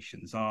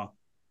situations are,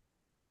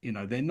 you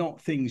know, they're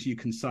not things you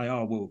can say,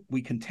 oh, well,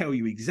 we can tell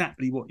you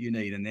exactly what you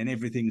need and then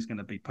everything's going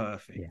to be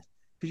perfect.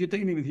 Because you're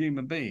dealing with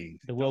human beings.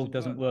 The world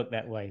doesn't work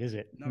that way, does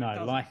it?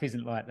 No, life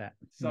isn't like that.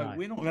 So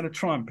we're not going to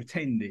try and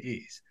pretend it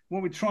is.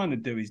 What we're trying to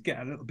do is get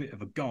a little bit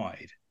of a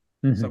guide.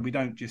 So we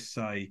don't just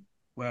say,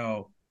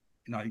 well,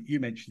 you know, you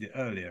mentioned it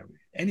earlier.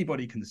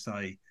 Anybody can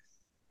say,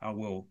 oh,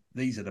 well,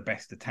 these are the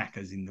best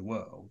attackers in the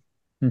world.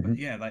 But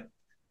yeah,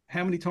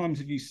 how many times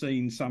have you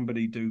seen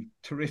somebody do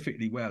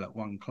terrifically well at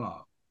one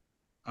club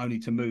only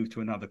to move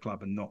to another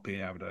club and not be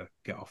able to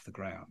get off the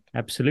ground?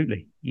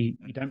 Absolutely. You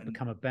don't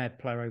become a bad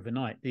player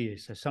overnight, do you?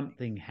 So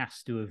something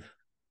has to have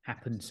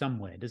happened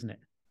somewhere, doesn't it?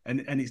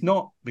 And it's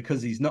not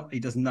because he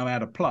doesn't know how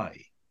to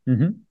play.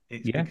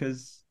 It's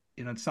because,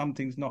 you know,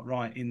 something's not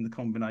right in the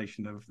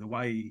combination of the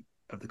way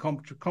of the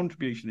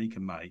contribution he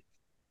can make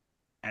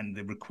and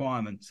the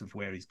requirements of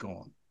where he's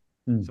gone.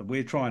 So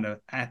we're trying to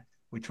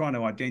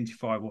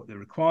identify what the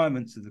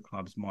requirements of the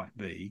clubs might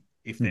be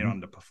if they're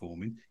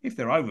underperforming. If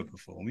they're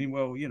overperforming,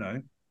 well, you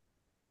know,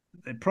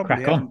 they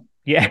probably haven't.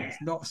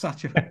 It's not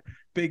such a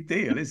big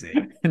deal, is it?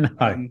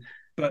 No.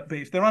 But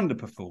if they're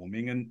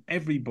underperforming, and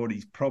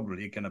everybody's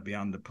probably going to be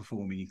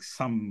underperforming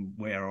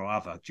somewhere or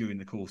other during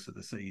the course of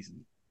the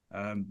season,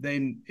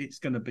 then it's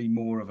going to be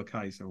more of a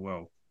case of,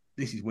 well,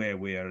 this is where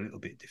we're a little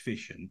bit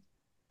deficient.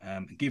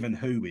 Given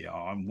who we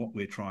are and what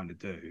we're trying to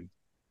do,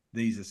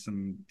 these are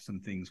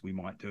some things we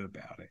might do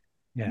about it.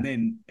 And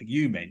then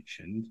you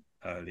mentioned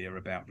earlier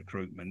about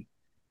recruitment.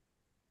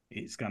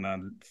 It's going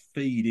to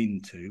feed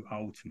into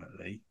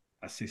ultimately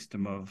a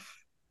system of,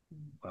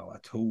 well, a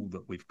tool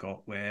that we've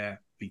got where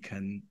we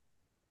can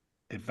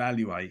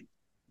evaluate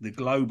the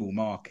global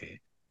market,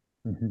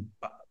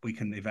 but we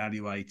can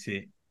evaluate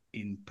it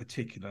in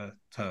particular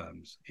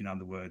terms. In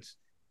other words,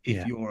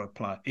 if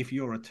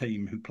you're a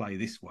team who play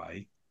this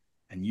way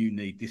and you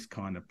need this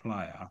kind of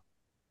player,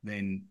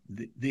 then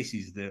this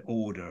is the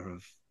order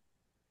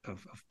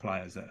of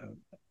players that are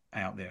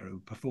out there who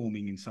are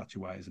performing in such a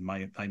way as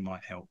they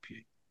might help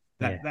you.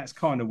 That's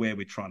kind of where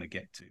we're trying to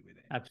get to with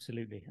it.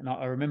 Absolutely. And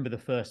I remember the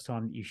first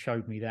time you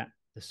showed me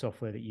the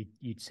software that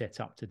you'd set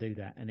up to do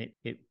that, and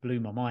it blew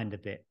my mind a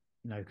bit,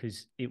 you know,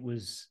 because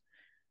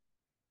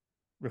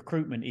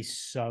recruitment is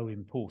so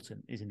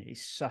important, isn't it?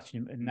 It's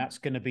and that's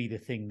going to be the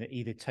thing that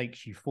either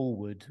takes you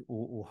forward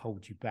or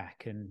holds you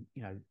back. And,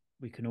 you know,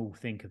 we can all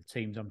think of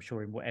teams, I'm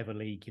sure, in whatever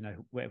league, you know,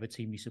 whatever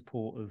team you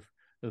support,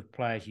 of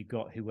players you've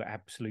got who were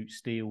absolute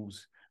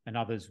steals and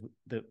others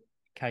that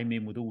came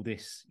in with all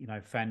this, you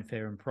know,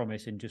 fanfare and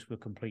promise and just were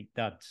complete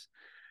duds.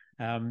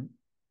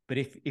 But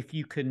if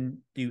you can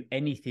do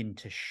anything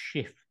to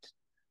shift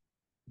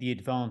the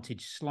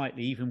advantage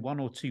slightly, even 1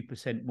 or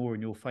 2% more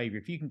in your favour.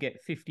 If you can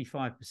get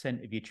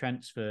 55% of your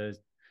transfers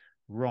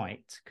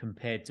right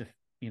compared to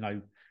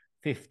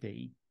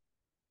 50,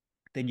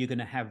 then you're going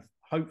to have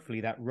hopefully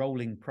that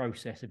rolling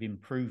process of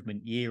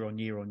improvement year on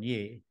year on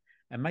year,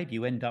 and maybe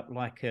you end up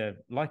like a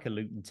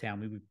Luton Town.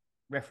 We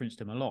referenced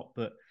them a lot,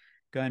 but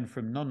going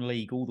from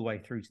non-league all the way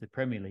through to the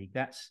Premier League,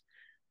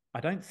 I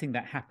don't think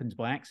that happens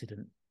by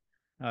accident.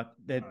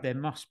 There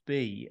must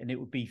be, and it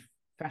would be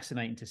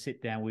fascinating to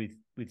sit down with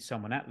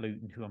someone at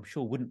Luton who I'm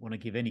sure wouldn't want to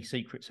give any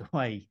secrets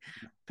away,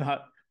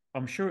 but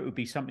I'm sure it would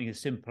be something as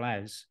simple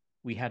as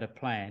we had a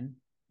plan,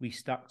 we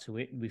stuck to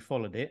it, and we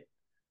followed it,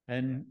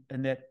 and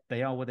that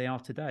they are where they are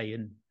today.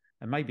 And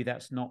maybe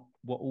that's not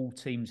what all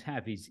teams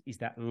have, is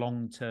that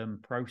long-term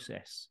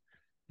process.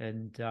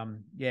 And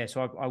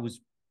so I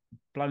was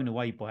blown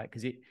away by it,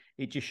 because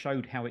it just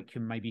showed how it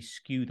can maybe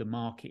skew the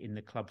market in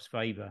the club's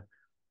favour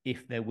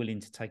if they're willing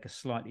to take a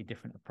slightly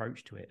different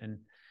approach to it. And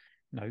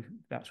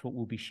that's what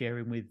we'll be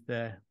sharing with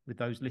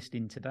those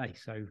listening today.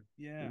 So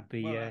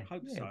I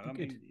hope so. I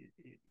mean,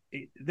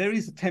 there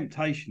is a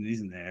temptation,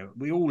 isn't there?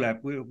 We all have.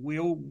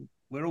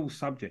 We're all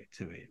subject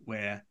to it,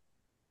 where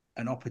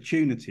an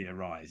opportunity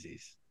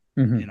arises.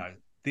 Mm-hmm.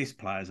 This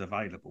player's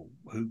available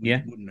who we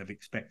wouldn't have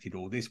expected,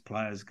 or this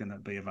player's going to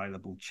be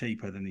available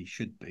cheaper than he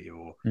should be,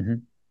 or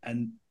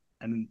and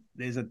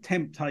there's a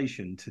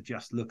temptation to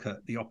just look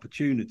at the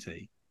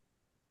opportunity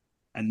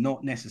and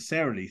not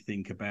necessarily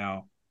think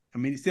about. I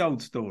mean, it's the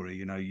old story,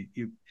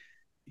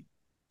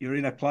 you're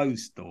in a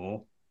clothes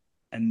store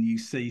and you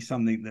see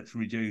something that's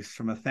reduced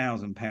from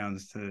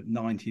 £1,000 to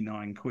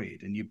 99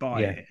 quid, and you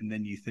buy it, and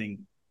then you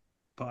think,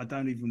 but I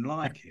don't even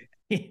like it.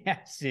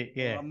 That's it.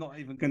 Yeah. Or I'm not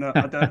even gonna.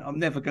 I'm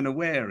never gonna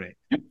wear it.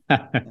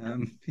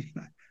 And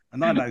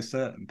I know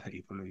certain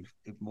people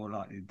who're more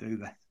likely to do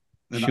that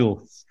than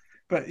others.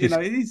 But it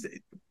is.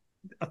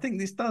 I think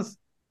this does.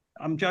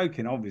 I'm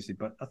joking, obviously,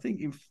 but I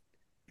think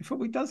if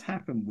what does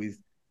happen with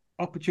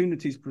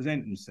opportunities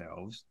present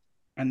themselves,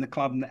 and the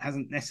club that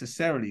hasn't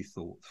necessarily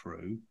thought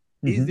through,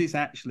 is this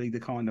actually the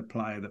kind of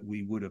player that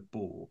we would have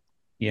bought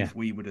if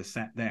we would have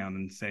sat down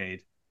and said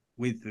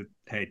with the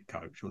head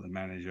coach or the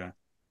manager,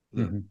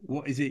 look,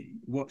 what is it?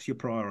 What's your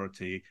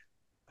priority?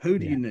 Who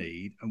do you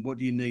need, and what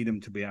do you need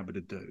them to be able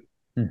to do?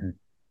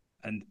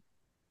 And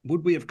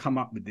would we have come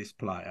up with this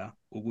player,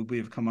 or would we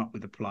have come up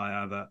with a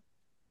player that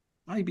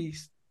maybe,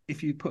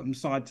 if you put them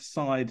side to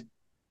side,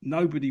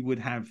 nobody would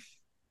have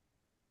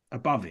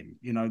above him?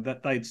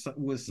 That they'd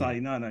say,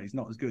 no, he's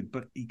not as good,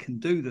 but he can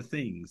do the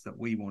things that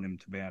we want him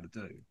to be able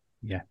to do.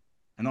 Yeah.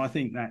 And I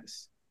think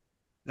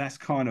that's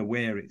kind of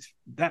where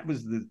that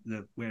was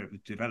the where it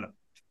was developed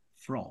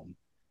from.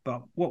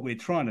 But what we're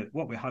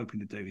hoping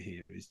to do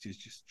here is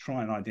just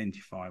try and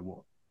identify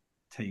what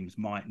teams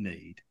might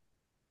need,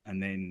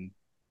 and then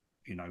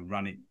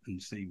run it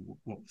and see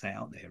what's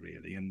out there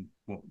really, and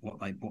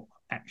what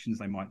actions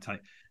they might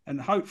take,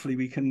 and hopefully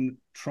we can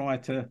try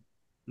to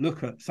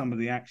look at some of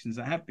the actions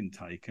that have been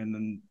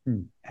taken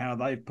and how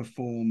they've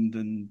performed,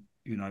 and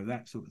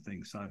that sort of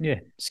thing. So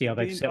see how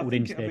they've settled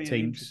into their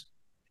teams.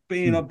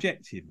 Being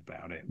objective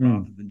about it,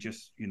 rather than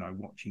just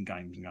watching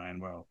games and going,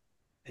 well,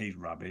 he's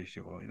rubbish,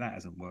 or that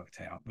hasn't worked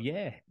out. But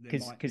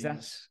because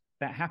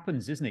that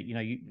happens, isn't it?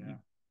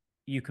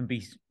 You can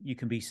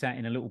be sat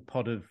in a little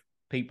pod of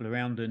people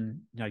around, and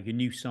your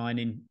new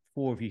signing,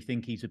 4 of you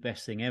think he's the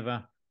best thing ever,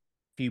 a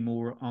few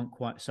more aren't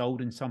quite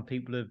sold, and some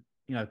people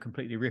are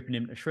completely ripping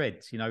him to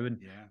shreds. And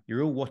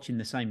you're all watching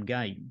the same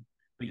game,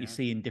 but you're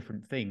seeing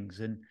different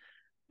things,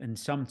 and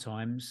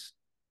sometimes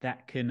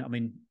that can. I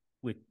mean,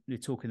 we're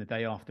talking the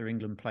day after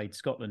England played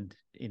Scotland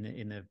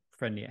in a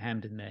friendly at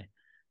Hampden there,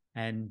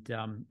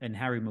 and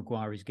Harry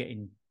Maguire is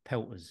getting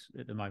pelters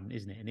at the moment,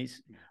 isn't it? And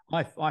it's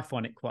I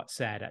find it quite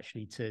sad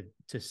actually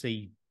to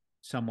see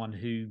someone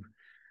who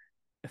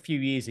a few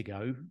years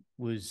ago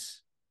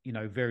was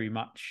very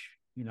much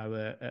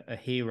a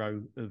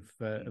hero of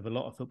a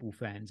lot of football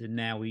fans, and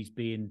now he's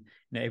being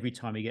every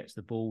time he gets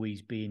the ball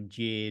he's being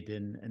jeered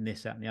and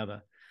this, that, and the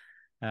other.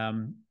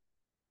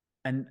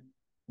 And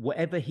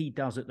whatever he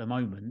does at the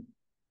moment,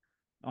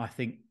 I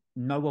think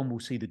no one will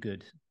see the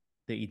good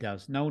that he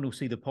does. No one will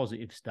see the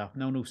positive stuff.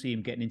 No one will see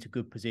him getting into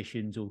good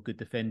positions or good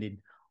defending.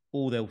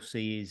 All they'll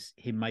see is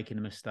him making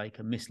a mistake,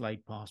 a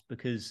mislaid pass,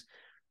 because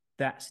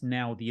that's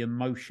now the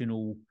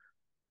emotional,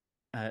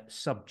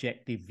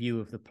 subjective view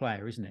of the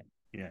player, isn't it?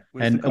 Yeah,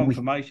 well, it's the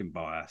confirmation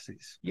bias.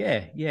 It's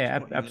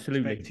what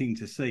absolutely you're expecting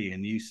to see,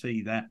 and you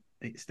see that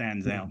it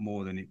stands out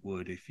more than it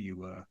would if you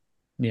were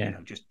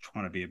just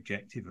trying to be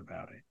objective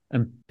about it.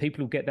 And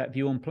people will get that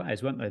view on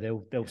players, won't they?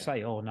 They'll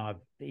say, "Oh no,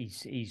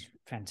 he's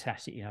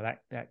fantastic.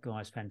 That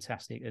guy's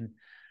fantastic."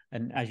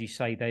 And as you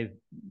say,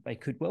 they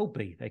could well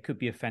be. They could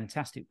be a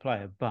fantastic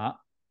player, but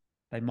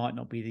they might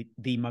not be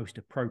the most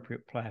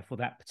appropriate player for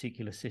that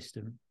particular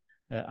system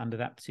under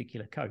that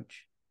particular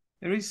coach.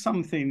 There is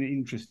something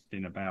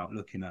interesting about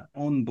looking at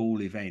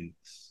on-ball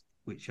events,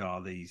 which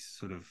are these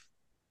sort of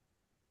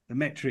the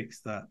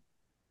metrics that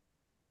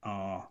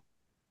are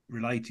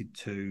related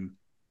to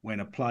when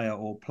a player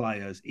or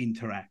players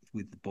interact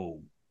with the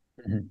ball.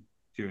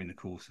 during the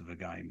course of a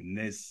game, and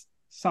there's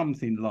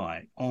something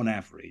like, on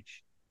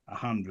average,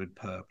 100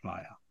 per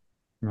player.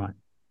 Right.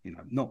 You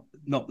know,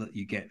 not that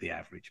you get the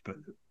average, but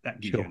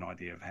that gives you an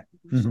idea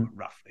of sort of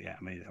roughly how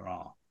many there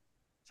are.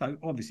 So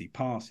obviously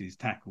passes,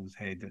 tackles,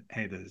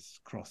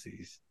 headers,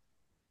 crosses,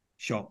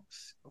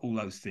 shots, all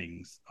those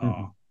things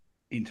are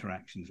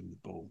interactions with the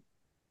ball.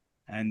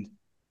 And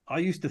I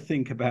used to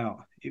think about,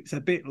 it's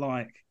a bit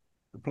like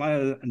the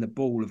player and the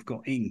ball have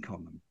got ink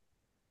on them,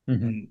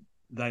 and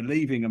they're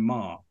leaving a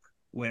mark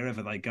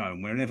wherever they go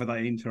and wherever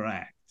they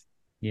interact.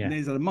 Yeah. And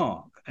there's a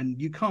mark,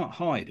 and you can't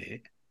hide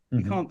it.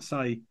 You can't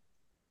say,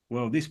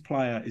 well, this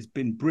player has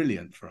been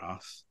brilliant for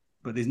us,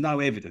 but there's no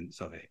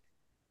evidence of it.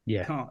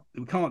 Yeah.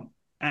 We can't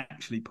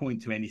actually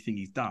point to anything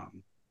he's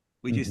done.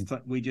 We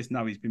just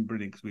know he's been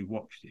brilliant because we've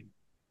watched him.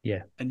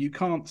 Yeah. And you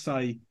can't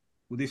say,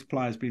 well, this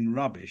player's been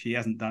rubbish, he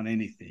hasn't done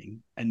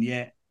anything, and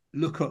yet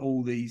look at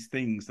all these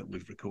things that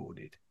we've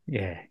recorded.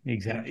 Yeah,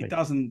 exactly. You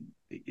know,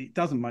 it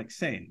doesn't make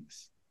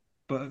sense.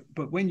 But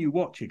when you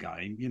watch a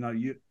game, you know,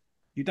 you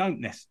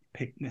don't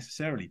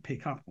necessarily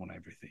pick up on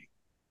everything.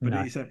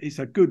 But it's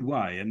a good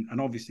way, and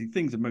obviously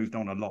things have moved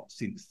on a lot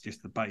since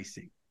just the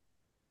basic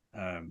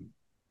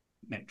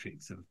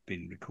metrics have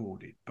been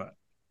recorded. But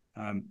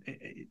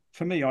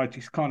for me, I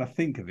just kind of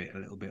think of it a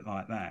little bit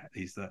like that: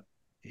 is that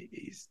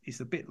it's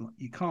a bit like,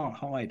 you can't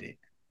hide it.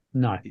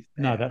 No,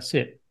 that's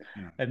it.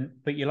 Yeah.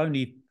 But you'll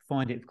only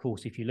find it, of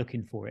course, if you're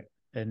looking for it,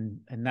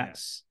 and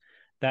that's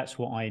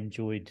what I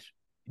enjoyed,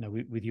 you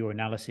know, with your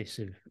analysis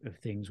of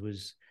things,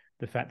 was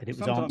the fact that it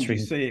was sometimes answering.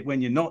 You see it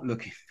when you're not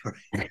looking for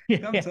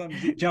it.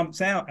 Sometimes it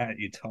jumps out at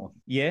you, Tom.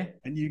 Yeah.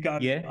 And you go,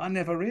 I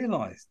never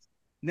realised.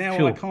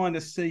 Now I kind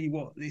of see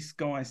what this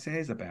guy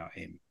says about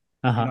him.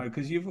 You know,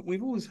 because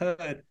we've always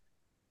heard,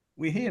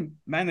 we hear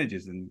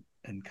managers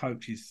and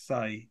coaches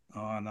say,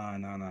 oh,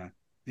 no,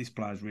 this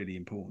player's really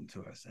important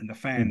to us. And the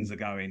fans are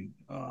going,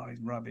 oh, he's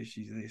rubbish,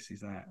 he's this,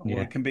 he's that. Or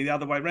it can be the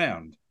other way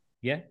round.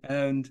 Yeah.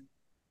 And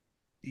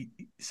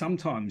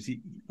sometimes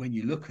when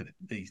you look at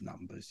these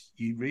numbers,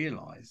 you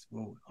realise,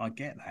 well, I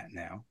get that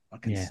now. I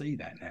can see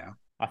that now.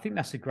 I think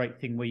that's a great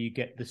thing where you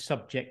get the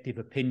subjective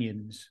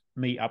opinions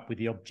meet up with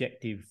the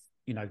objective,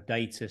 you know,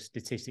 data,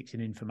 statistics,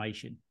 and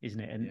information,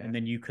 isn't it? And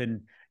then you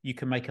can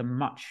make a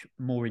much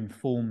more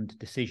informed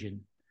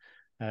decision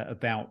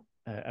about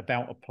a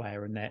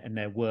player and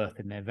their worth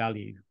and their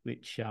value,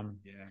 which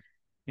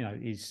you know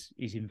is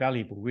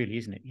invaluable, really,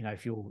 isn't it? You know,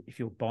 if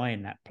you're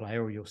buying that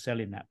player or you're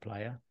selling that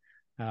player.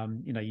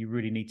 You know, you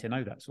really need to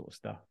know that sort of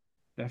stuff.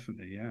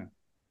 Definitely, yeah.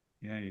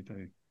 Yeah, you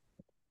do.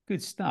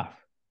 Good stuff.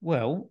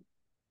 Well,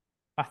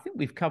 I think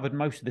we've covered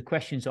most of the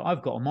questions that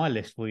I've got on my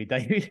list for you,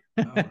 David.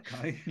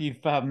 Okay.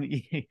 You've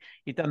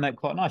done that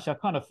quite nice. I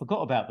kind of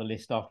forgot about the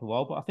list after a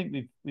while, but I think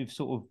we've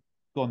sort of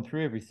gone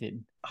through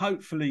everything.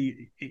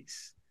 Hopefully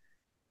it's,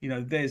 you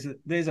know, there's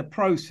a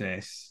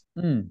process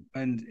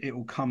and it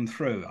will come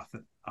through.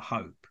 I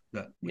hope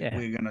that we're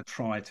going to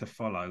try to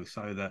follow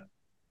so that,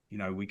 you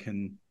know, we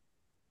can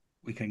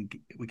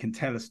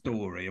tell a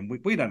story, and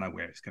we don't know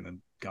where it's going to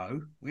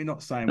go. We're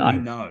not saying we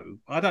know.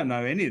 I don't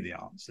know any of the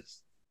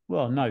answers.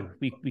 Well, no,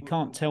 we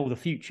can't tell the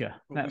future.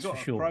 That's for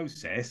sure. We've got a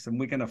process, and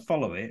we're going to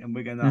follow it, and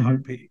we're going to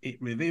hope it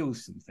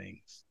reveals some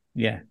things.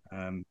 Yeah.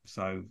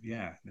 So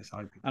yeah, let's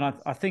hope. And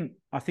I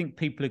think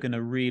people are going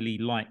to really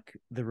like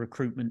the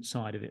recruitment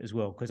side of it as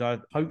well, because I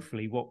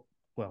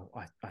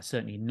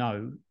certainly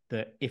know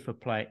that if a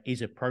player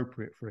is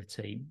appropriate for a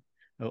team,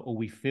 or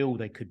we feel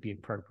they could be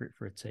appropriate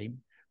for a team,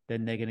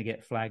 then they're going to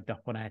get flagged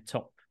up on our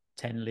top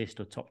 10 list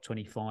or top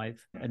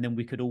 25. And then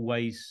we could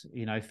always,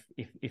 you know,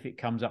 if it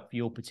comes up for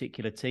your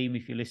particular team,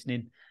 if you're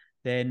listening,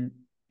 then,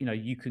 you know,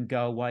 you can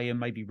go away and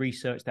maybe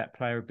research that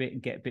player a bit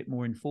and get a bit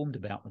more informed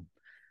about them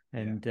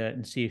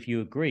and see if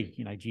you agree.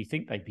 You know, do you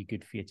think they'd be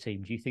good for your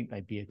team? Do you think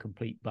they'd be a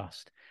complete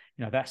bust?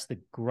 You know, that's the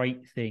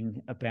great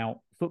thing about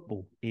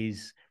football,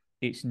 is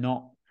it's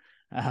not,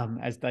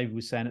 as David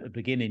was saying at the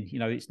beginning, you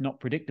know, it's not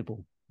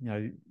predictable. You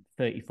know,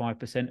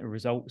 35% of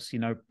results, you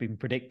know, been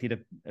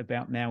predicted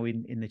about now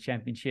in the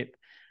Championship.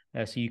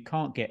 So you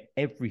can't get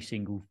every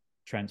single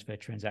transfer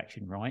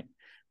transaction right.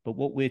 But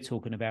what we're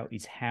talking about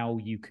is how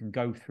you can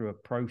go through a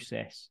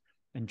process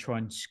and try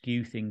and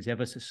skew things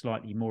ever so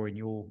slightly more in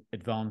your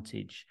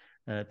advantage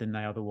than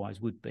they otherwise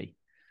would be.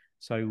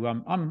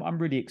 So I'm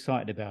really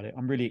excited about it.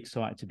 I'm really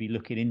excited to be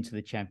looking into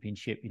the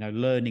Championship, you know,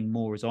 learning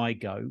more as I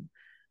go,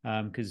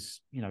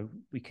 because, you know,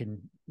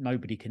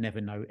 nobody can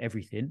ever know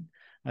everything.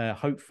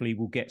 Hopefully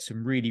we'll get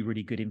some really,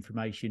 really good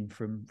information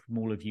from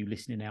all of you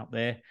listening out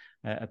there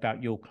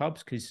about your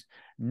clubs, because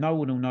no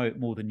one will know it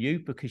more than you,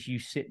 because you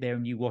sit there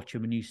and you watch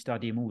them and you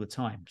study them all the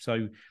time.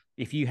 So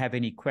if you have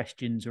any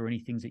questions or any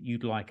things that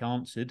you'd like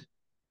answered,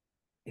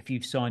 if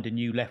you've signed a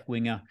new left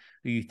winger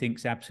who you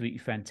think's absolutely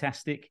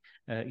fantastic,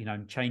 you know,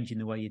 and changing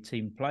the way your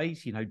team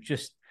plays, you know,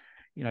 just,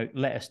 you know,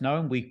 let us know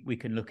and we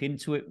can look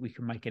into it. We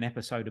can make an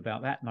episode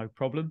about that, no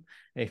problem.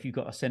 If you've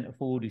got a centre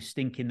forward who's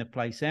stinking the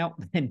place out,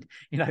 then,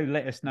 you know,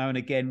 let us know. And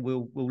again,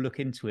 we'll look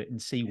into it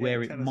and see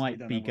where it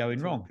might be going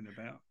wrong.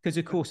 Because,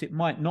 of course, it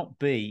might not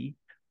be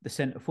the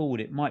centre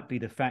forward. It might be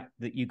the fact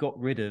that you got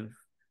rid of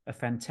a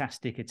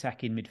fantastic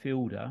attacking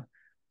midfielder,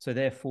 so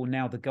therefore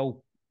now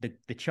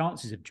the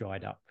chances have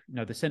dried up.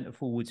 The centre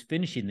forward's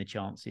finishing the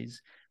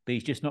chances, but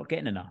he's just not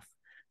getting enough.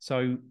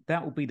 So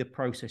that will be the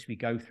process we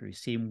go through,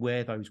 seeing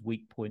where those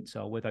weak points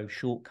are, where those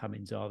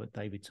shortcomings are that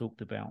David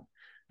talked about,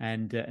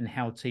 and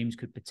how teams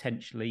could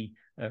potentially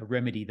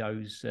remedy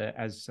those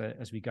as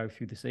we go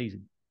through the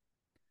season.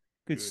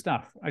 Good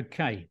stuff.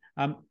 Okay.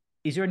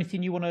 Is there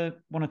anything you want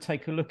to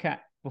take a look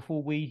at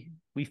before we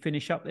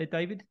finish up there,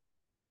 David?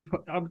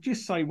 I would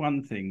just say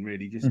one thing,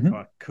 really, just if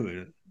I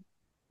could,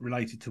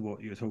 related to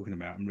what you were talking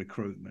about and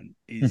recruitment,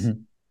 is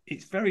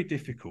it's very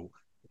difficult.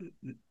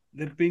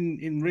 There've been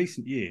in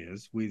recent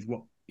years with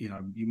what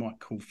you might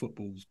call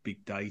football's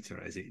big data,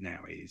 as it now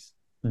is.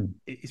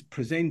 It has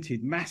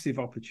presented massive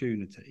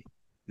opportunity.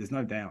 There's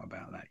no doubt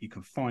about that. You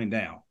can find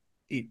out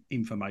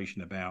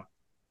information about,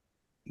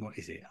 what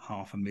is it,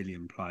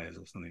 500,000 players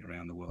or something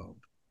around the world,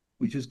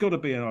 which has got to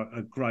be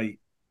a great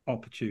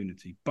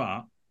opportunity.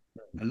 But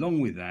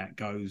along with that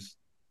goes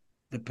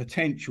the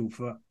potential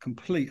for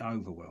complete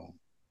overwhelm.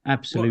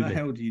 Absolutely. What the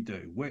hell do you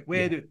do?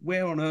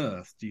 Where on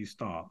earth do you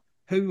start?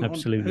 Who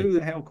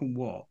the hell can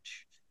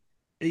watch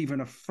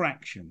even a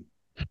fraction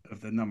of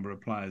the number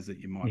of players that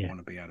you might want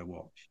to be able to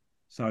watch?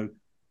 So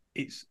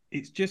it's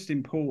just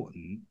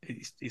important.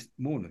 It's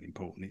more than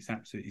important. It's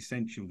absolutely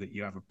essential that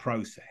you have a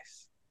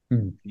process.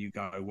 You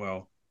go,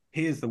 well,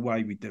 here's the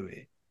way we do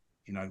it.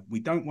 We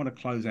don't want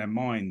to close our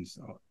minds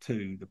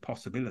to the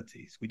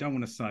possibilities. We don't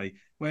want to say,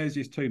 well, there's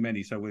just too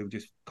many, so we'll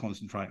just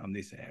concentrate on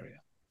this area.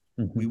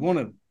 We want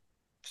to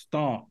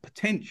start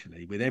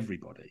potentially with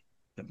everybody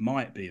that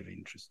might be of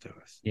interest to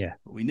us.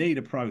 But we need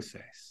a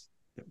process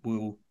that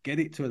will get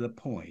it to the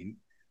point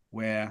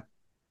where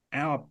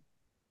our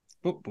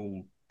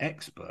football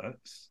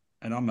experts,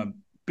 and I'm a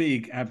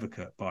big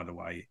advocate, by the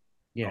way,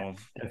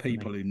 of definitely.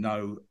 People who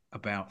know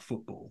about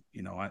football.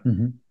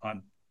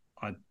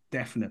 I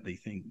definitely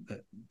think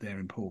that they're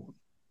important,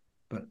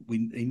 but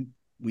we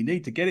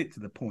need to get it to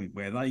the point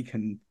where they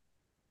can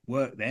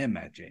work their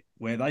magic,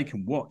 where they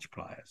can watch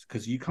players,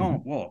 because you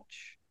can't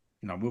watch.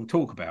 We'll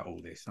talk about all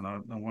this, and I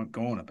won't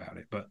go on about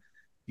it, but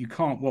you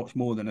can't watch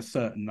more than a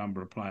certain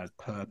number of players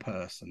per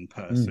person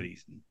per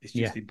season. It's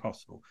just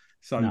impossible.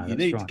 So you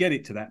need to get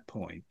it to that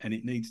point, and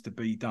it needs to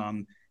be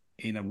done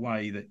in a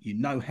way that you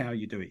know how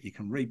you do it. You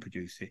can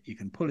reproduce it. You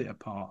can pull it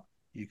apart.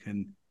 You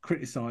can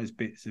criticize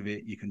bits of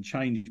it. You can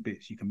change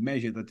bits. You can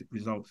measure the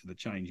results of the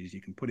changes.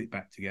 You can put it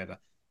back together.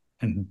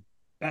 And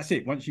that's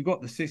it. Once you've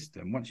got the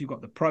system, once you've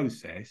got the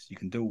process, you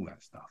can do all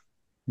that stuff.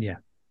 Yeah.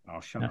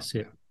 I'll shut that's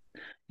up it.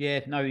 Now.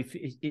 Yeah, no,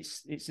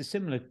 it's the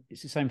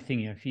same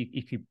thing.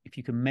 If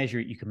you can measure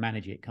it, you can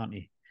manage it, can't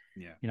you?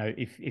 Yeah.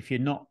 If you're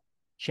not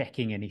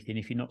checking anything,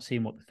 if you're not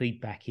seeing what the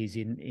feedback is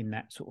in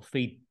that sort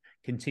of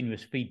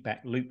continuous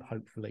feedback loop,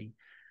 hopefully,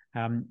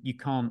 you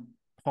can't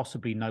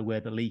possibly know where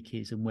the leak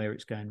is and where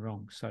it's going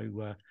wrong.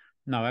 So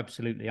no,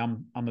 absolutely.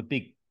 I'm a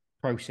big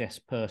process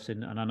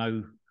person, and I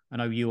know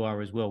you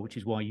are as well, which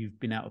is why you've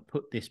been able to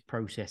put this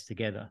process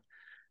together.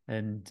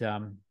 And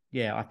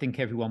I think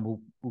everyone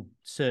will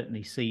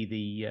certainly see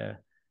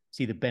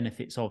the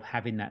benefits of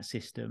having that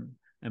system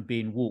and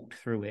being walked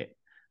through it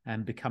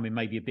and becoming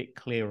maybe a bit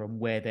clearer on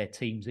where their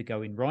teams are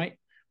going right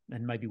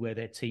and maybe where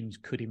their teams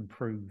could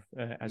improve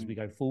as we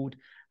go forward,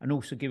 and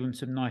also give them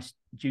some nice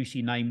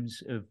juicy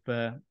names of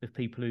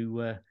people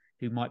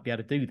who might be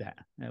able to do that.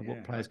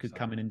 What players could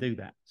come in and do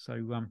that.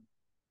 So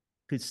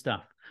good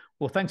stuff.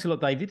 Well, thanks a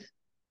lot, David.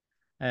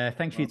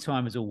 Thanks for your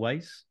time as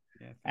always.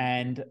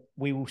 And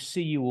we will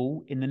see you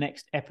all in the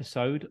next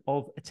episode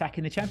of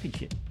Attacking the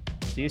Championship.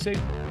 See you soon.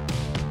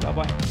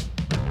 Bye-bye.